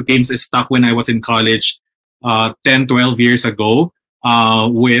of video games is stuck when I was in college 10, 12 years ago,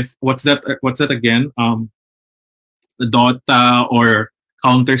 with what's that again? Dota or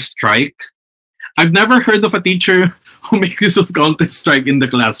Counter-Strike. I've never heard of a teacher who makes use of Counter-Strike in the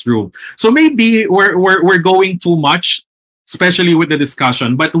classroom. So maybe we're going too much, especially with the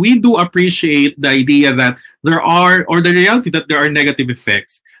discussion. But we do appreciate the idea that there are, or the reality that there are negative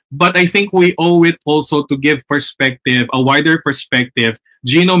effects. But I think we owe it also to give perspective, a wider perspective.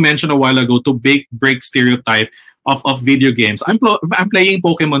 Gino mentioned a while ago to break stereotype of video games. I'm playing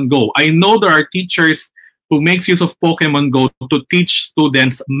Pokemon Go. I know there are teachers who makes use of Pokemon Go to teach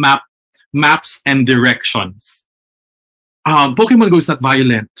students maps and directions. Pokemon Go is not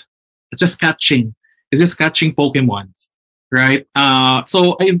violent. It's just catching. It's just catching Pokemons, right?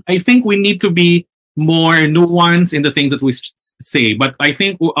 So I think we need to be more nuanced in the things that we say. But I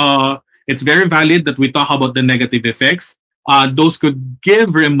think it's very valid that we talk about the negative effects. Those could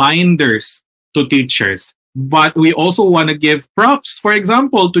give reminders to teachers. But we also want to give props, for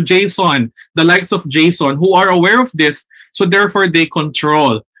example, to Jason, the likes of Jason, who are aware of this, so therefore they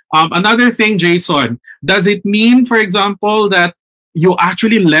control. Another thing, Jason, does it mean, for example, that you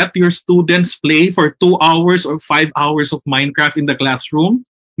actually let your students play for 2 hours or 5 hours of Minecraft in the classroom?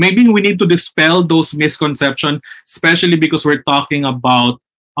 Maybe we need to dispel those misconceptions, especially because we're talking about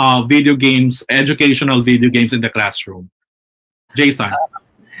video games, educational video games in the classroom. Jason.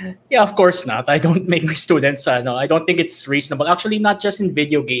 Yeah, of course not. I don't make my students. No, I don't think it's reasonable. Actually, not just in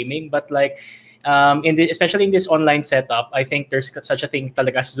video gaming, but like especially in this online setup, I think there's such a thing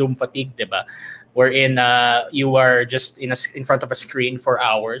talaga as Zoom fatigue, diba? Wherein you are just in front of a screen for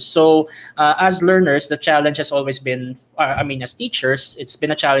hours. So as learners, the challenge has always been, as teachers, it's been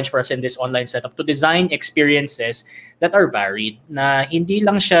a challenge for us in this online setup to design experiences that are varied. Na hindi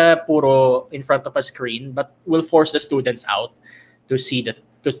lang siya puro in front of a screen, but will force the students out to see to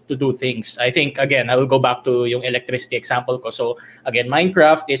do things. I think, again, I will go back to yung electricity example ko. So again,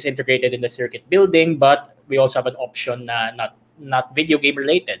 Minecraft is integrated in the circuit building, but we also have an option na not not video game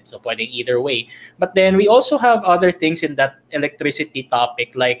related. So pwedeng either way. But then we also have other things in that electricity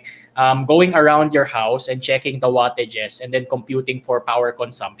topic, like going around your house and checking the wattages and then computing for power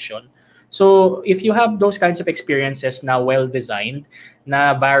consumption. So if you have those kinds of experiences na well designed,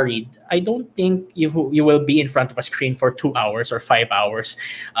 na varied, I don't think you will be in front of a screen for 2 hours or 5 hours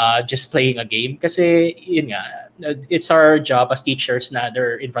just playing a game. Kasi yun nga, it's our job as teachers na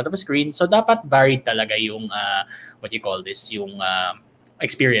they're in front of a screen. So dapat varied talaga yung what you call this, yung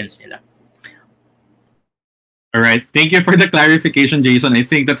experience nila. All right. Thank you for the clarification, Jason. I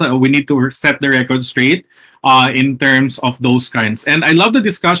think that's we need to set the record straight in terms of those kinds. And I love the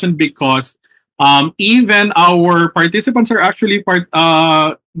discussion because even our participants are actually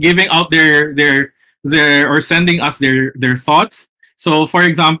giving out their or sending us their thoughts. So, for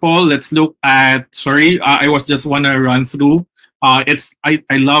example, let's look at. Sorry, I was just wanna run through. I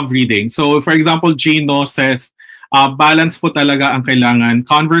love reading. So, for example, Gino says, balance po talaga ang kailangan.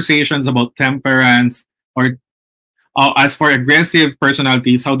 Conversations about temperance or as for aggressive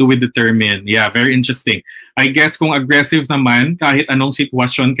personalities, how do we determine? Yeah, very interesting. I guess kung aggressive naman, kahit anong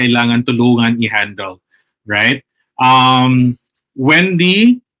sitwasyon kailangan tulungan i-handle, right?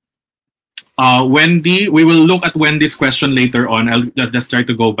 Wendy, we will look at Wendy's question later on. I'll just try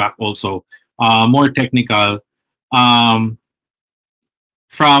to go back also. More technical.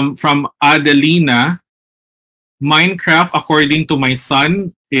 From Adelina, Minecraft, according to my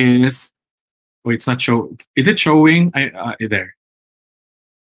son, is... Oh, it's not show. Is it showing? There.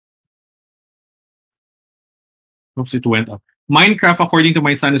 Oops, it went up. Minecraft, according to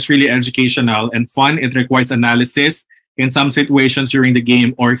my son, is really educational and fun. It requires analysis in some situations during the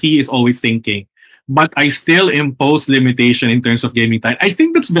game, or he is always thinking. But I still impose limitation in terms of gaming time. I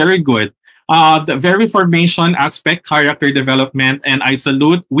think that's very good. The very formation aspect, character development, and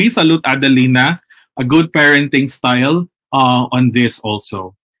we salute Adelina, a good parenting style on this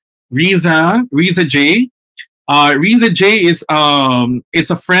also. Riza J. Riza J is it's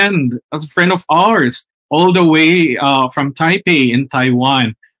a friend of ours all the way from Taipei in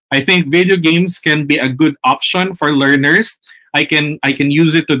Taiwan. I think video games can be a good option for learners. I can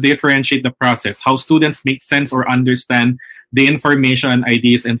use it to differentiate the process, how students make sense or understand the information,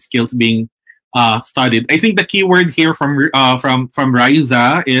 ideas, and skills being studied. I think the key word here from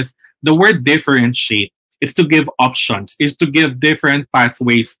Riza is the word differentiate. It's to give options. It's to give different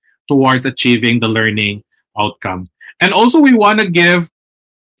pathways towards achieving the learning outcome. And also we want to give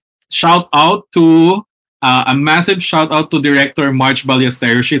a massive shout out to Director March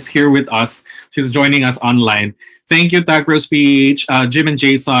Ballesteros. She's here with us. She's joining us online. Thank you, Tagpros PH, Jim and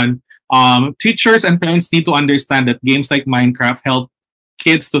Jason. Teachers and parents need to understand that games like Minecraft help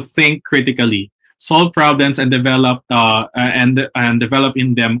kids to think critically, solve problems, and develop develop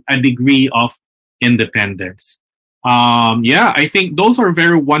in them a degree of independence. Yeah, I think those are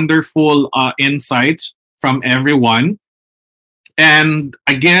very wonderful insights from everyone. And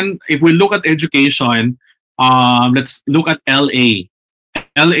again, if we look at education, let's look at LA.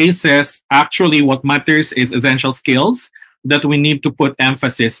 LA says actually what matters is essential skills that we need to put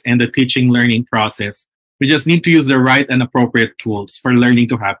emphasis in the teaching learning process. We just need to use the right and appropriate tools for learning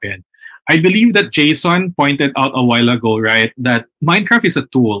to happen. I believe that Jason pointed out a while ago, right, that Minecraft is a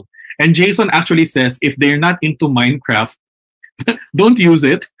tool. And Jason actually says if they're not into Minecraft, don't use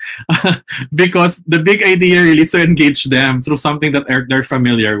it because the big idea really is to engage them through something that they're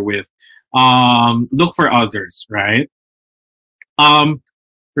familiar with. Look for others, right?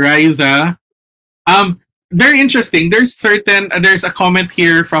 Riza, very interesting. There's a comment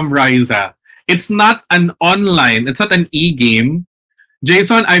here from Riza. It's not an online, it's not an e-game.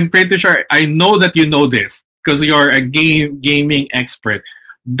 Jason, I'm pretty sure I know that you know this because you're a gaming expert.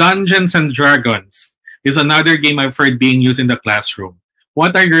 Dungeons and Dragons is another game I've heard being used in the classroom.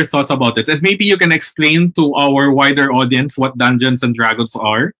 What are your thoughts about it? And maybe you can explain to our wider audience what Dungeons and Dragons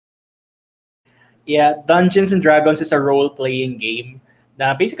are. Yeah, Dungeons and Dragons is a role-playing game.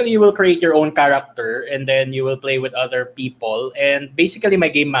 Basically, you will create your own character and then you will play with other people. And basically, my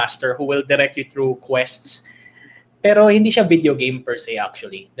game master who will direct you through quests. Pero hindi siya video game per se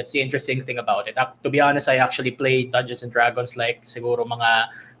actually. That's the interesting thing about it. To be honest, I actually play Dungeons and Dragons like siguro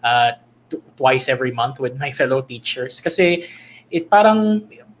mga twice every month with my fellow teachers. Kasi it parang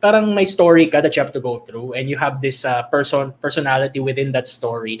may story ka that you have to go through and you have this personality within that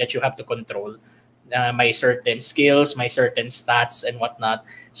story that you have to control. May certain skills, may certain stats and whatnot.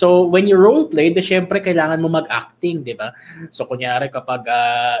 So when you role play, syempre kailangan mo mag-acting, di ba? So kunyari kapag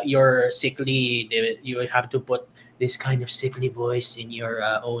you're sickly, you have to put this kind of sickly voice in your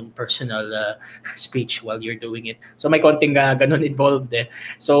own personal speech while you're doing it. So may konting ganun involved eh.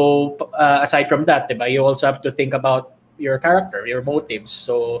 So aside from that, di ba, you also have to think about your character, your motives.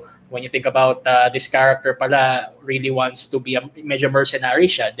 So when you think about this character pala really wants to be a medyo mercenary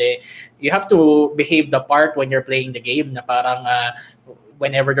siya, you have to behave the part when you're playing the game na parang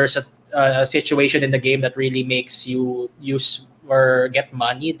whenever there's a situation in the game that really makes you use or get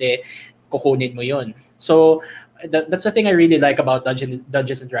money, kukunin mo yun. So that's the thing I really like about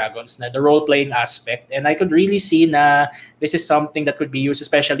Dungeons and Dragons, na the role-playing aspect. And I could really see na this is something that could be used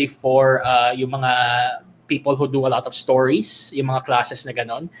especially for yung mga people who do a lot of stories, yung mga classes na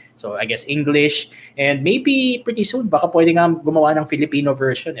ganon. So I guess English, and maybe pretty soon baka pwede nga gumawa ng Filipino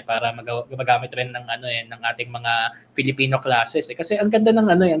version para magamit rin ng ng ating mga Filipino classes kasi ang ganda ng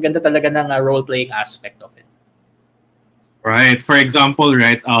ang ganda talaga ng role-playing aspect of it. Right. For example,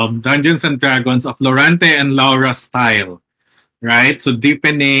 right, Dungeons and Dragons of Lorante and Laura style, right? So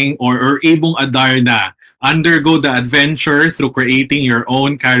deepening or Ibong Adarna, undergo the adventure through creating your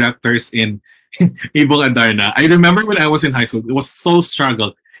own characters in Ibong Adarna. I remember when I was in high school, it was so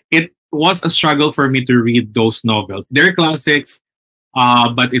struggle. It was a struggle for me to read those novels. They're classics,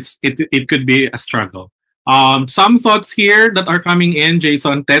 but it could be a struggle. Some thoughts here that are coming in,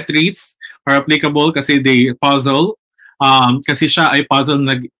 Jason, Tetris are applicable kasi they puzzle. Kasi siya ay puzzle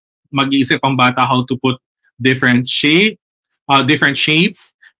mag-iisip ang bata how to put different shapes.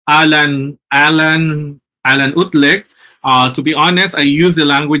 Alan Utlik, to be honest, I use the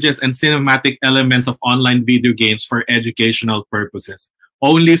languages and cinematic elements of online video games for educational purposes,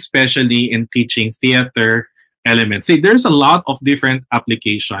 only especially in teaching theater elements. See, there's a lot of different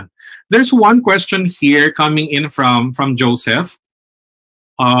application. There's one question here coming in from Joseph.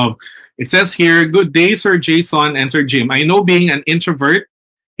 It says here, good day, Sir Jason and Sir Jim. I know being an introvert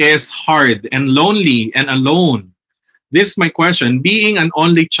is hard and lonely and alone. This is my question. Being an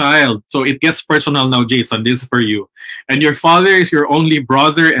only child, so it gets personal now, Jason, this is for you. And your father is your only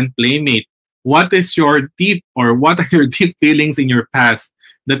brother and playmate. What are your deep feelings in your past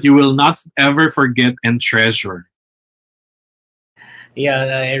that you will not ever forget and treasure? Yeah,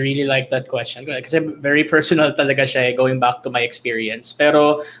 I really like that question kasi very personal talaga siya, going back to my experience.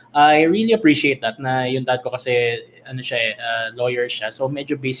 Pero I really appreciate that na yung dad ko kasi lawyer siya. So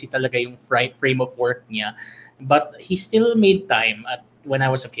medyo busy talaga yung frame of work niya. But he still made time when I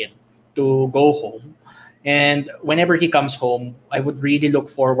was a kid to go home. And whenever he comes home, I would really look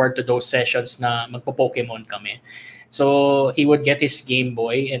forward to those sessions na magpo-Pokemon kami. So he would get his Game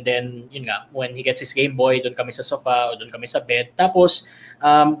Boy, and then yun nga, when he gets his Game Boy, doon kami sa sofa o doon kami sa bed. Tapos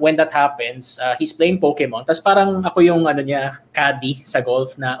when that happens, he's playing Pokemon. Tapos parang ako yung caddy sa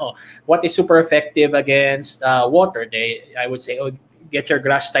golf na what is super effective against water? I would say, get your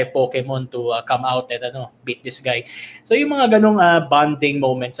grass type Pokemon to come out and beat this guy. So yung mga ganong bonding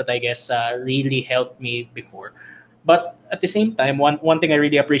moments that I guess really helped me before. But at the same time, one thing I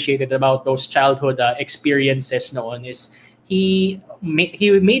really appreciated about those childhood experiences noon is he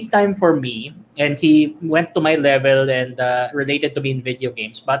made time for me, and he went to my level and related to me in video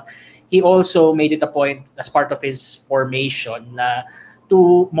games. But he also made it a point as part of his formation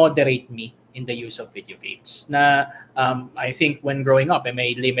to moderate me in the use of video games. I think when growing up,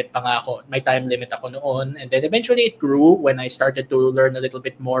 may time limit ako noon, and then eventually it grew when I started to learn a little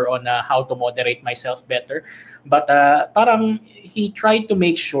bit more on how to moderate myself better. But parang he tried to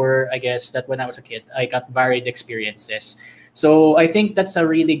make sure, I guess, that when I was a kid, I got varied experiences. So I think that's a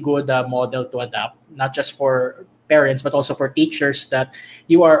really good model to adapt, not just for parents but also for teachers, that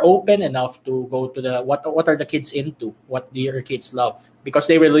you are open enough to go to what are the kids into, what do your kids love, because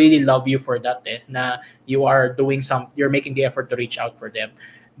they will really love you for that na you are you're making the effort to reach out for them.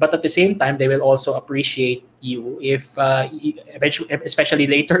 But at the same time, they will also appreciate you if eventually, especially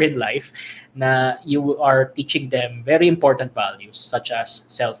later in life, na you are teaching them very important values such as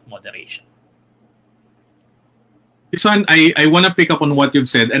self-moderation. This one, I want to pick up on what you've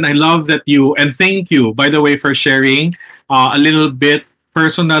said, and I love that and thank you, by the way, for sharing a little bit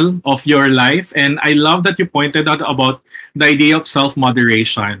personal of your life. And I love that you pointed out about the idea of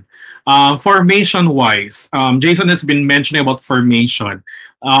self-moderation. Formation-wise, Jason has been mentioning about formation.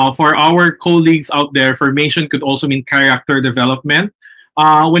 For our colleagues out there, formation could also mean character development.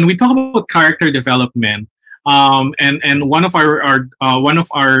 When we talk about character development, and one of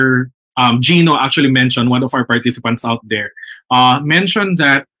our Gino actually mentioned, one of our participants out there, mentioned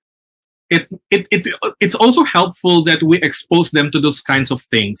that it's also helpful that we expose them to those kinds of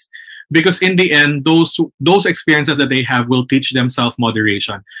things, because in the end, those experiences that they have will teach them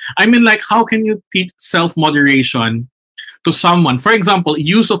self-moderation. I mean, like, how can you teach self-moderation to someone? For example,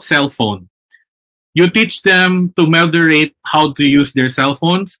 use of cell phone. You teach them to moderate how to use their cell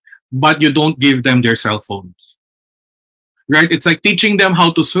phones, but you don't give them their cell phones. Right? It's like teaching them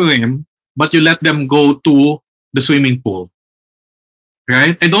how to swim, but you let them go to the swimming pool,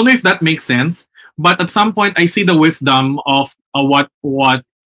 right? I don't know if that makes sense, but at some point I see the wisdom of what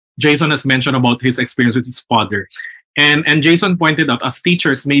Jason has mentioned about his experience with his father. And Jason pointed out, as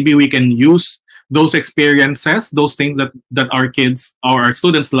teachers, maybe we can use those experiences, those things that our kids or our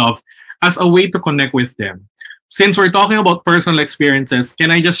students love, as a way to connect with them. Since we're talking about personal experiences,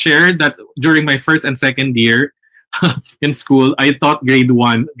 can I just share that during my first and second year in school, I taught grade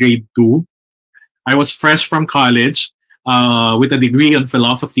 1, grade 2. I was fresh from college with a degree in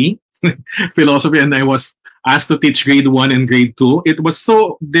philosophy, and I was asked to teach grade 1 and grade 2. It was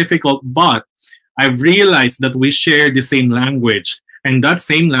so difficult, but I've realized that we share the same language, and that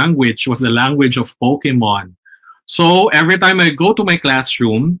same language was the language of Pokemon. So every time I go to my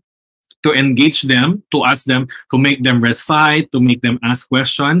classroom to engage them, to ask them, to make them recite, to make them ask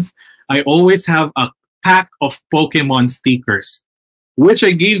questions, I always have a pack of Pokemon stickers, which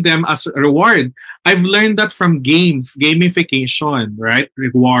I gave them as a reward. I've learned that from games, gamification, right?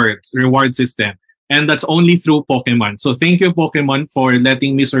 Reward system. And that's only through Pokemon. So thank you, Pokemon, for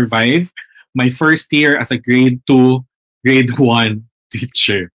letting me survive my first year as a grade 2, grade 1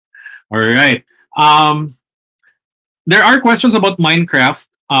 teacher. All right. There are questions about Minecraft,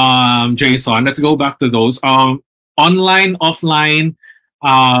 Jason. Let's go back to those. Online, offline,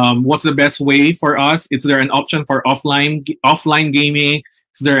 what's the best way for us? Is there an option for offline gaming?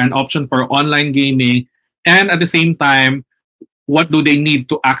 Is there an option for online gaming? And at the same time, what do they need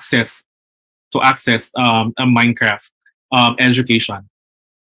to access a Minecraft education?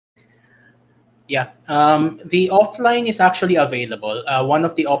 Yeah, the offline is actually available. One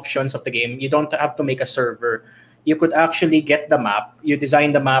of the options of the game, you don't have to make a server. You could actually get the map. You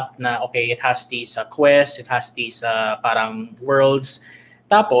design the map na, okay, it has these quests, it has these parang worlds.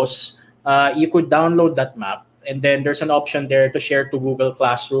 Tapos, you could download that map, and then there's an option there to share to Google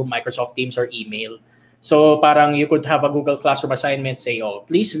Classroom, Microsoft Teams, or email. So parang you could have a Google Classroom assignment, say, oh,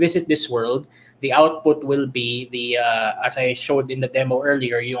 please visit this world. The output will be the, as I showed in the demo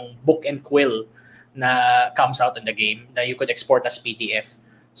earlier, yung book and quill na comes out in the game that you could export as PDF.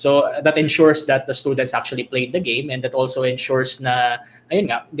 So that ensures that the students actually played the game, and that also ensures na, ayun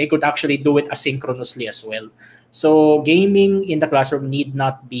nga, they could actually do it asynchronously as well. So gaming in the classroom need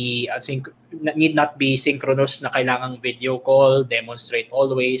not be synchronous na kailangang video call, demonstrate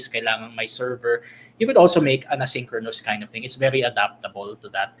always, kailangang may server. You could also make an asynchronous kind of thing. It's very adaptable to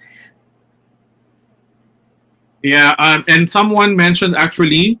that. Yeah, and someone mentioned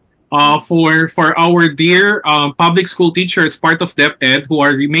actually for our dear public school teachers, part of DepEd, who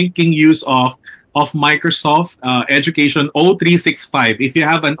are making use of Microsoft Education O365. If you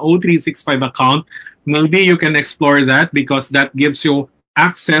have an O365 account, maybe you can explore that, because that gives you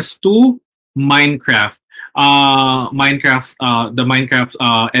access to Minecraft, the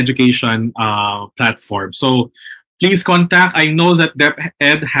Minecraft education platform. So please contact. I know that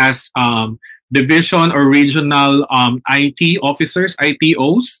DepEd has division or regional IT officers,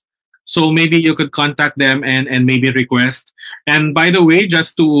 ITOs. So maybe you could contact them and maybe request. And by the way,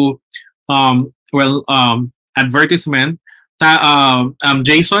 just to advertisement,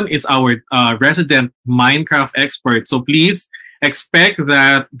 Jason is our resident Minecraft expert. So please expect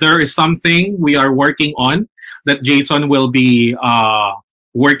that there is something we are working on that Jason will be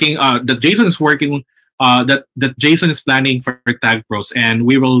working. That Jason is working. That Jason is planning for Tagpros, and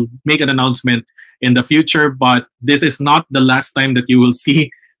we will make an announcement in the future. But this is not the last time that you will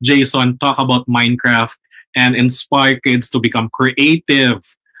see Jason talk about Minecraft and inspire kids to become creative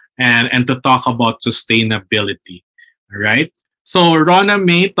and to talk about sustainability. All right. So Rona,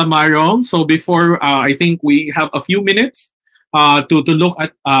 May, Tamaro. So before I think we have a few minutes to look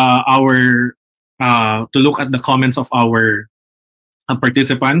at the comments of our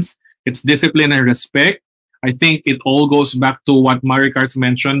participants. It's discipline and respect. I think it all goes back to what Maricars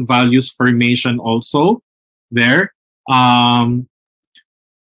mentioned, values formation also there. And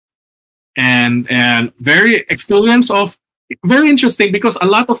very interesting, because a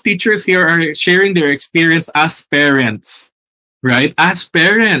lot of teachers here are sharing their experience as parents, right? As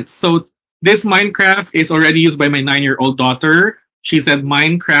parents. So this Minecraft is already used by my 9-year-old daughter. She said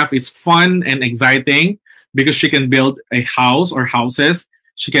Minecraft is fun and exciting because she can build a house or houses.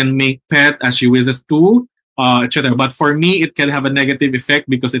 She can make pet as she wishes to, etc. But for me, it can have a negative effect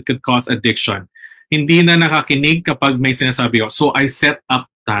because it could cause addiction. Hindi na nakakinig kapag may sinasabi ko. So I set up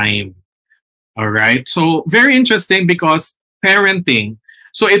time. All right. So very interesting, because parenting.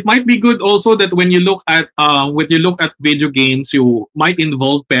 So it might be good also that when you look at video games, you might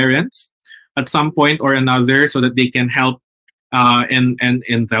involve parents at some point or another, so that they can help in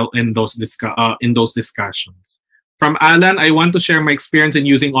those discussions. From Alan, I want to share my experience in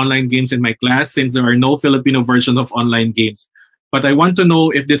using online games in my class since there are no Filipino version of online games. But I want to know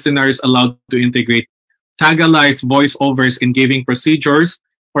if this scenario is allowed to integrate Tagalog's voiceovers in gaming procedures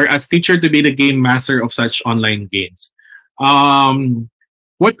or as teacher to be the game master of such online games.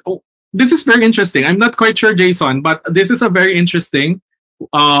 What this is very interesting. I'm not quite sure, Jason, but this is a very interesting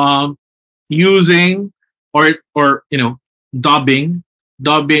using or dubbing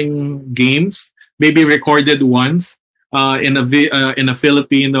games, maybe recorded ones in a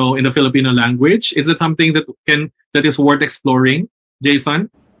Filipino language. Is it something that is worth exploring, Jason?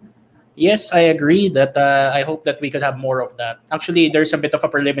 Yes, I agree that I hope that we could have more of that. Actually, there's a bit of a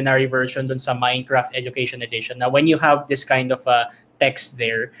preliminary version dun sa Minecraft Education Edition. Now, when you have this kind of text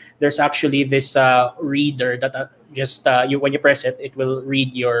there, there's actually this reader that when you press it, it will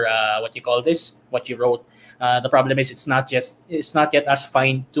read your what you wrote. The problem is it's not yet as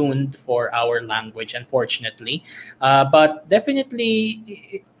fine tuned for our language, unfortunately. But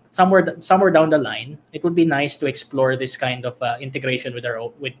definitely somewhere down the line, it would be nice to explore this kind of integration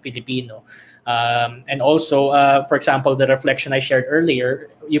with Filipino. And also, for example, the reflection I shared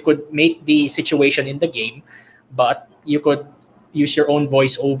earlier, you could make the situation in the game, but you could use your own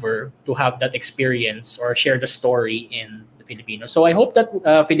voiceover to have that experience or share the story in the Filipino. So I hope that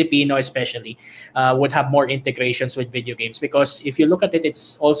Filipino especially would have more integrations with video games, because if you look at it,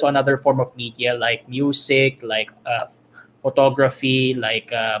 it's also another form of media like music, like photography,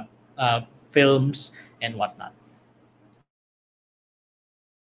 like films and whatnot.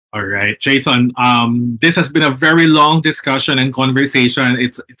 All right, Jason. This has been a very long discussion and conversation.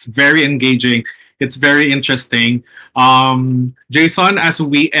 It's very engaging. It's very interesting. Jason, as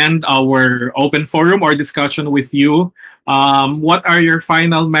we end our open forum or discussion with you, what are your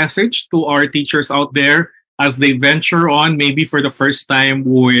final message to our teachers out there as they venture on, maybe for the first time,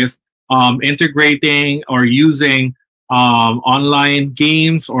 with integrating or using online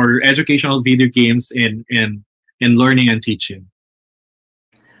games or educational video games in learning and teaching?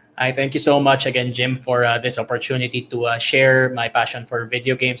 I thank you so much again, Jim, for this opportunity to share my passion for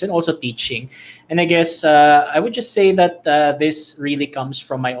video games and also teaching. And I guess I would just say that this really comes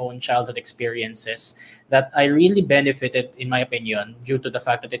from my own childhood experiences, that I really benefited, in my opinion, due to the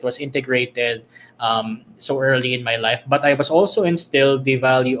fact that it was integrated so early in my life. But I was also instilled the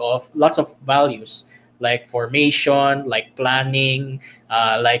value of lots of values, like formation, like planning,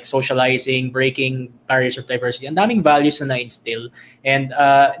 like socializing, breaking barriers of diversity. Ang daming values na na-instill. And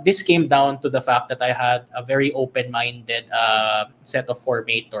this came down to the fact that I had a very open-minded set of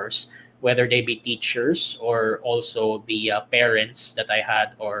formators, whether they be teachers or also the parents that I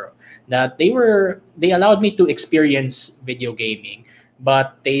had, or that they allowed me to experience video gaming.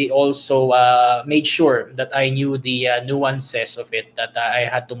 But they also made sure that I knew the nuances of it, that I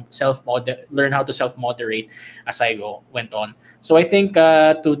had to learn how to self-moderate as I went on. So I think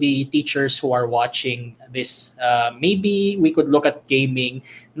to the teachers who are watching this, maybe we could look at gaming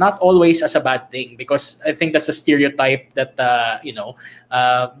not always as a bad thing, because I think that's a stereotype that,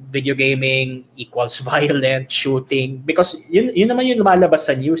 video gaming equals violent, shooting, because yun naman yung lumalabas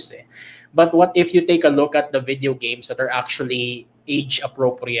sa news eh. But what if you take a look at the video games that are actually age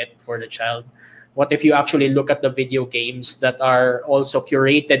appropriate for the child? What if you actually look at the video games that are also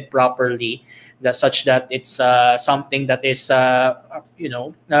curated properly, such that it's something that is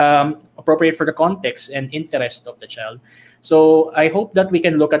appropriate for the context and interest of the child? So I hope that we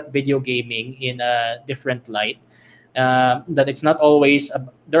can look at video gaming in a different light. That it's not always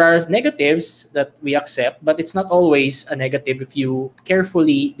there are negatives that we accept, but it's not always a negative if you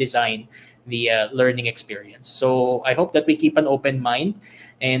carefully design the learning experience. So I hope that we keep an open mind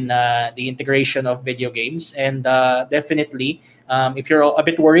in the integration of video games. And definitely, if you're a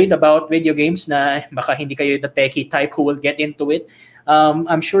bit worried about video games, na baka hindi kayo the techie type who will get into it,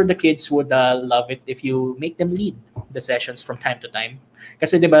 I'm sure the kids would love it if you make them lead the sessions from time to time.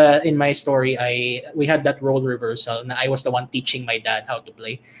 Kasi diba, in my story, we had that role reversal na I was the one teaching my dad how to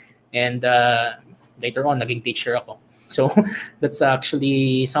play. And later on, naging teacher ako. So that's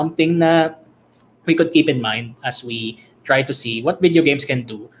actually something that we could keep in mind as we try to see what video games can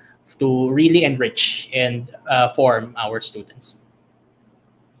do to really enrich and form our students.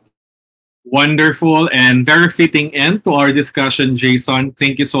 Wonderful and very fitting end to our discussion, Jason.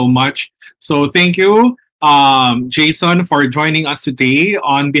 Thank you so much. So thank you, Jason, for joining us today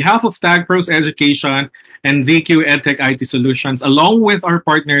on behalf of Tagpros Education and ZQ EdTech IT Solutions, along with our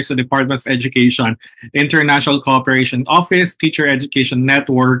partners, the Department of Education, International Cooperation Office, Teacher Education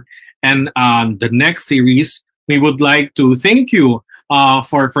Network, and the next series. We would like to thank you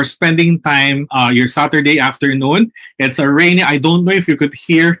for spending time your Saturday afternoon. It's a rainy. I don't know if you could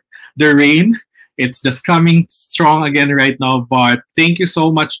hear the rain It's just coming strong again right now. But thank you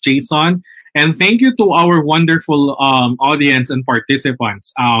so much, Jason. And thank you to our wonderful audience and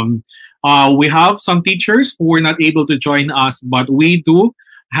participants. We have some teachers who were not able to join us, but we do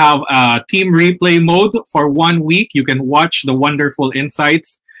have a team replay mode for 1 week. You can watch the wonderful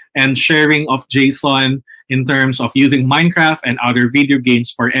insights and sharing of Jason in terms of using Minecraft and other video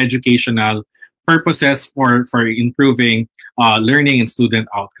games for educational purposes for improving learning and student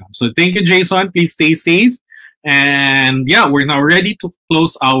outcomes. So thank you, Jason. Please stay safe. And yeah, we're now ready to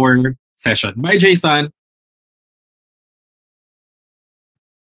close our session. Bye, Jason.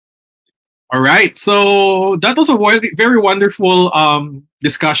 All right. So that was a very wonderful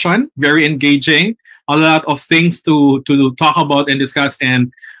discussion, very engaging, a lot of things to talk about and discuss.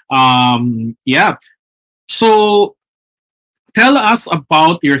 And yeah, so tell us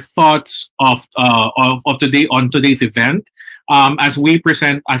about your thoughts of today on today's event. As we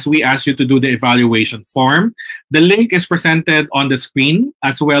ask you to do the evaluation form. The link is presented on the screen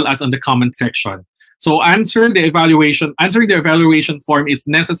as well as on the comment section. So answering the evaluation form is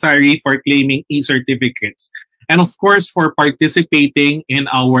necessary for claiming e-certificates. And of course, for participating in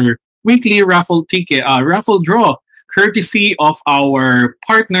our weekly raffle draw, courtesy of our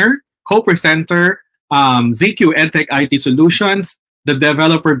partner, co-presenter, ZQ EdTech IT Solutions, the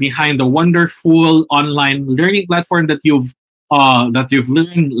developer behind the wonderful online learning platform that you've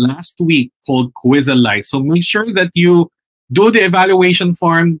learned last week called Quizalize. So make sure that you do the evaluation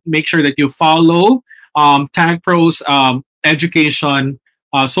form. Make sure that you follow Tagpros education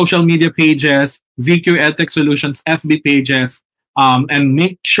social media pages, ZQ EdTech Solutions FB pages, and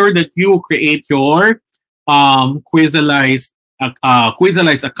make sure that you create your Quizalize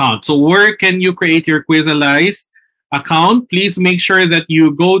account. So where can you create your Quizalize account? Please make sure that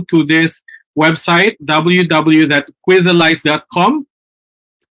you go to this website, www.quizalize.com,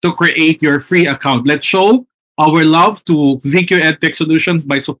 to create your free account. Let's show our love to ZQ EdTech Solutions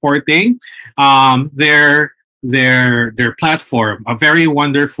by supporting their platform, a very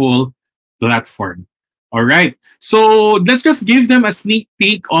wonderful platform. All right. So let's just give them a sneak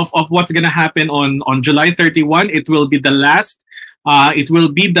peek of what's gonna happen on July 31. It will be the last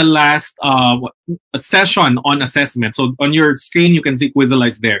session on assessment. So on your screen you can see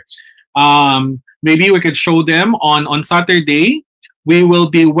Quizalize there. Maybe we could show them on Saturday. We will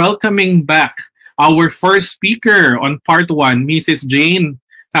be welcoming back our first speaker on part 1, Mrs. Jane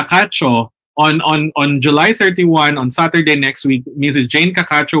Kakacho. On July 31, on Saturday next week, Mrs. Jane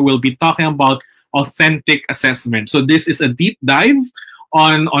Kakacho will be talking about authentic assessment. So this is a deep dive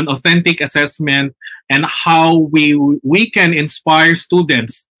on authentic assessment and how we can inspire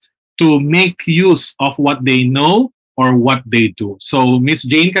students to make use of what they know or what they do. So Miss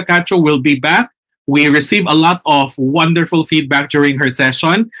Jane Kakacho will be back. We received a lot of wonderful feedback during her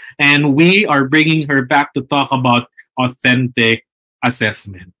session, and we are bringing her back to talk about authentic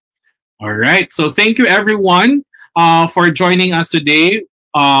assessment. All right. So thank you, everyone, for joining us today.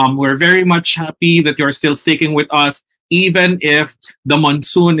 We're very much happy that you're still sticking with us, even if the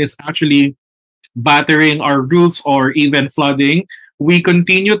monsoon is actually battering our roofs or even flooding. We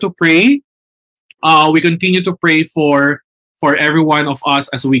continue to pray. We continue to pray for every one of us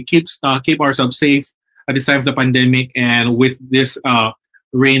as we keep ourselves safe at this time of the pandemic and with this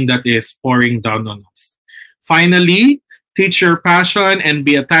rain that is pouring down on us. Finally, teach your passion and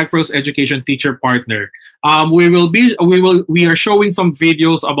be a Tagpros education teacher partner. We are showing some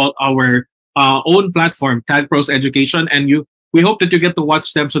videos about our own platform, Tagpros Education, and we hope that you get to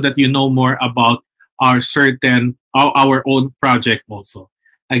watch them so that you know more about our own project also.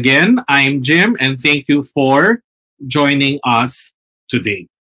 Again, I'm Jim, and thank you for joining us today.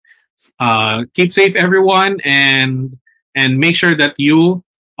 Keep safe, everyone, and make sure that you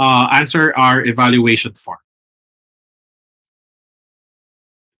answer our evaluation form.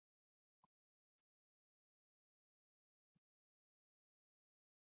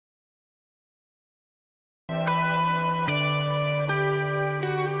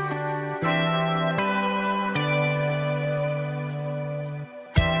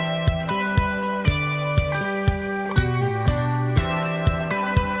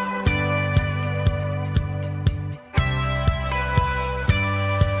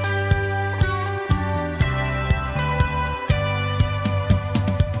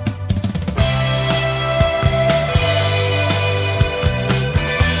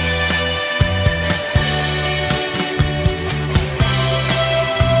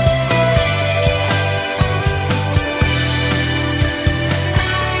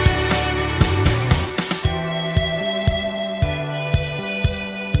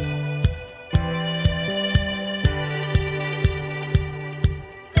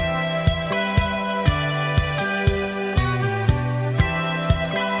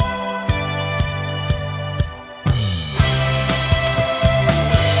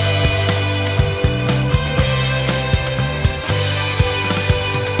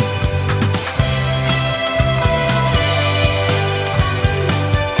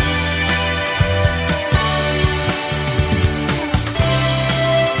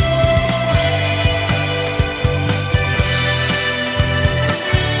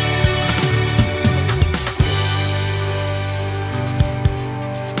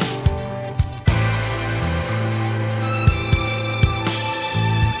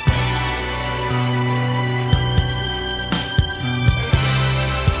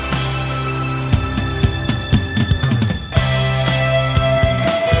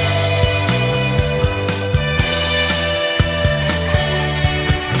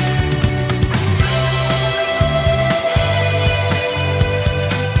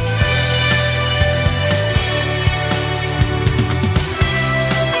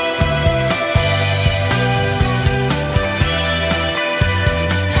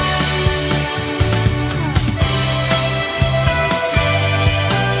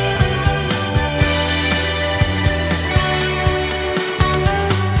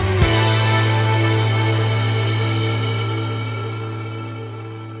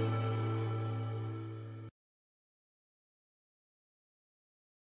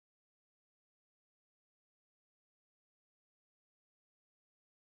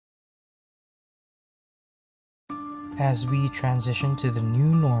 As we transition to the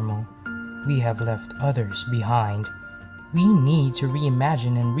new normal, we have left others behind. We need to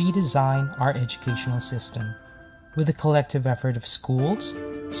reimagine and redesign our educational system. With the collective effort of schools,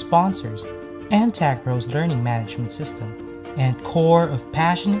 sponsors, and Tagpros learning management system, and core of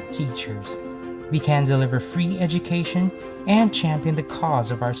passionate teachers, we can deliver free education and champion the cause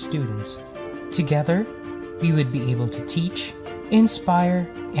of our students. Together, we would be able to teach, inspire,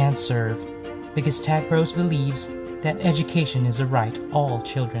 and serve, because Tagpros believes that education is a right all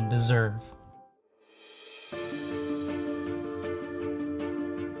children deserve.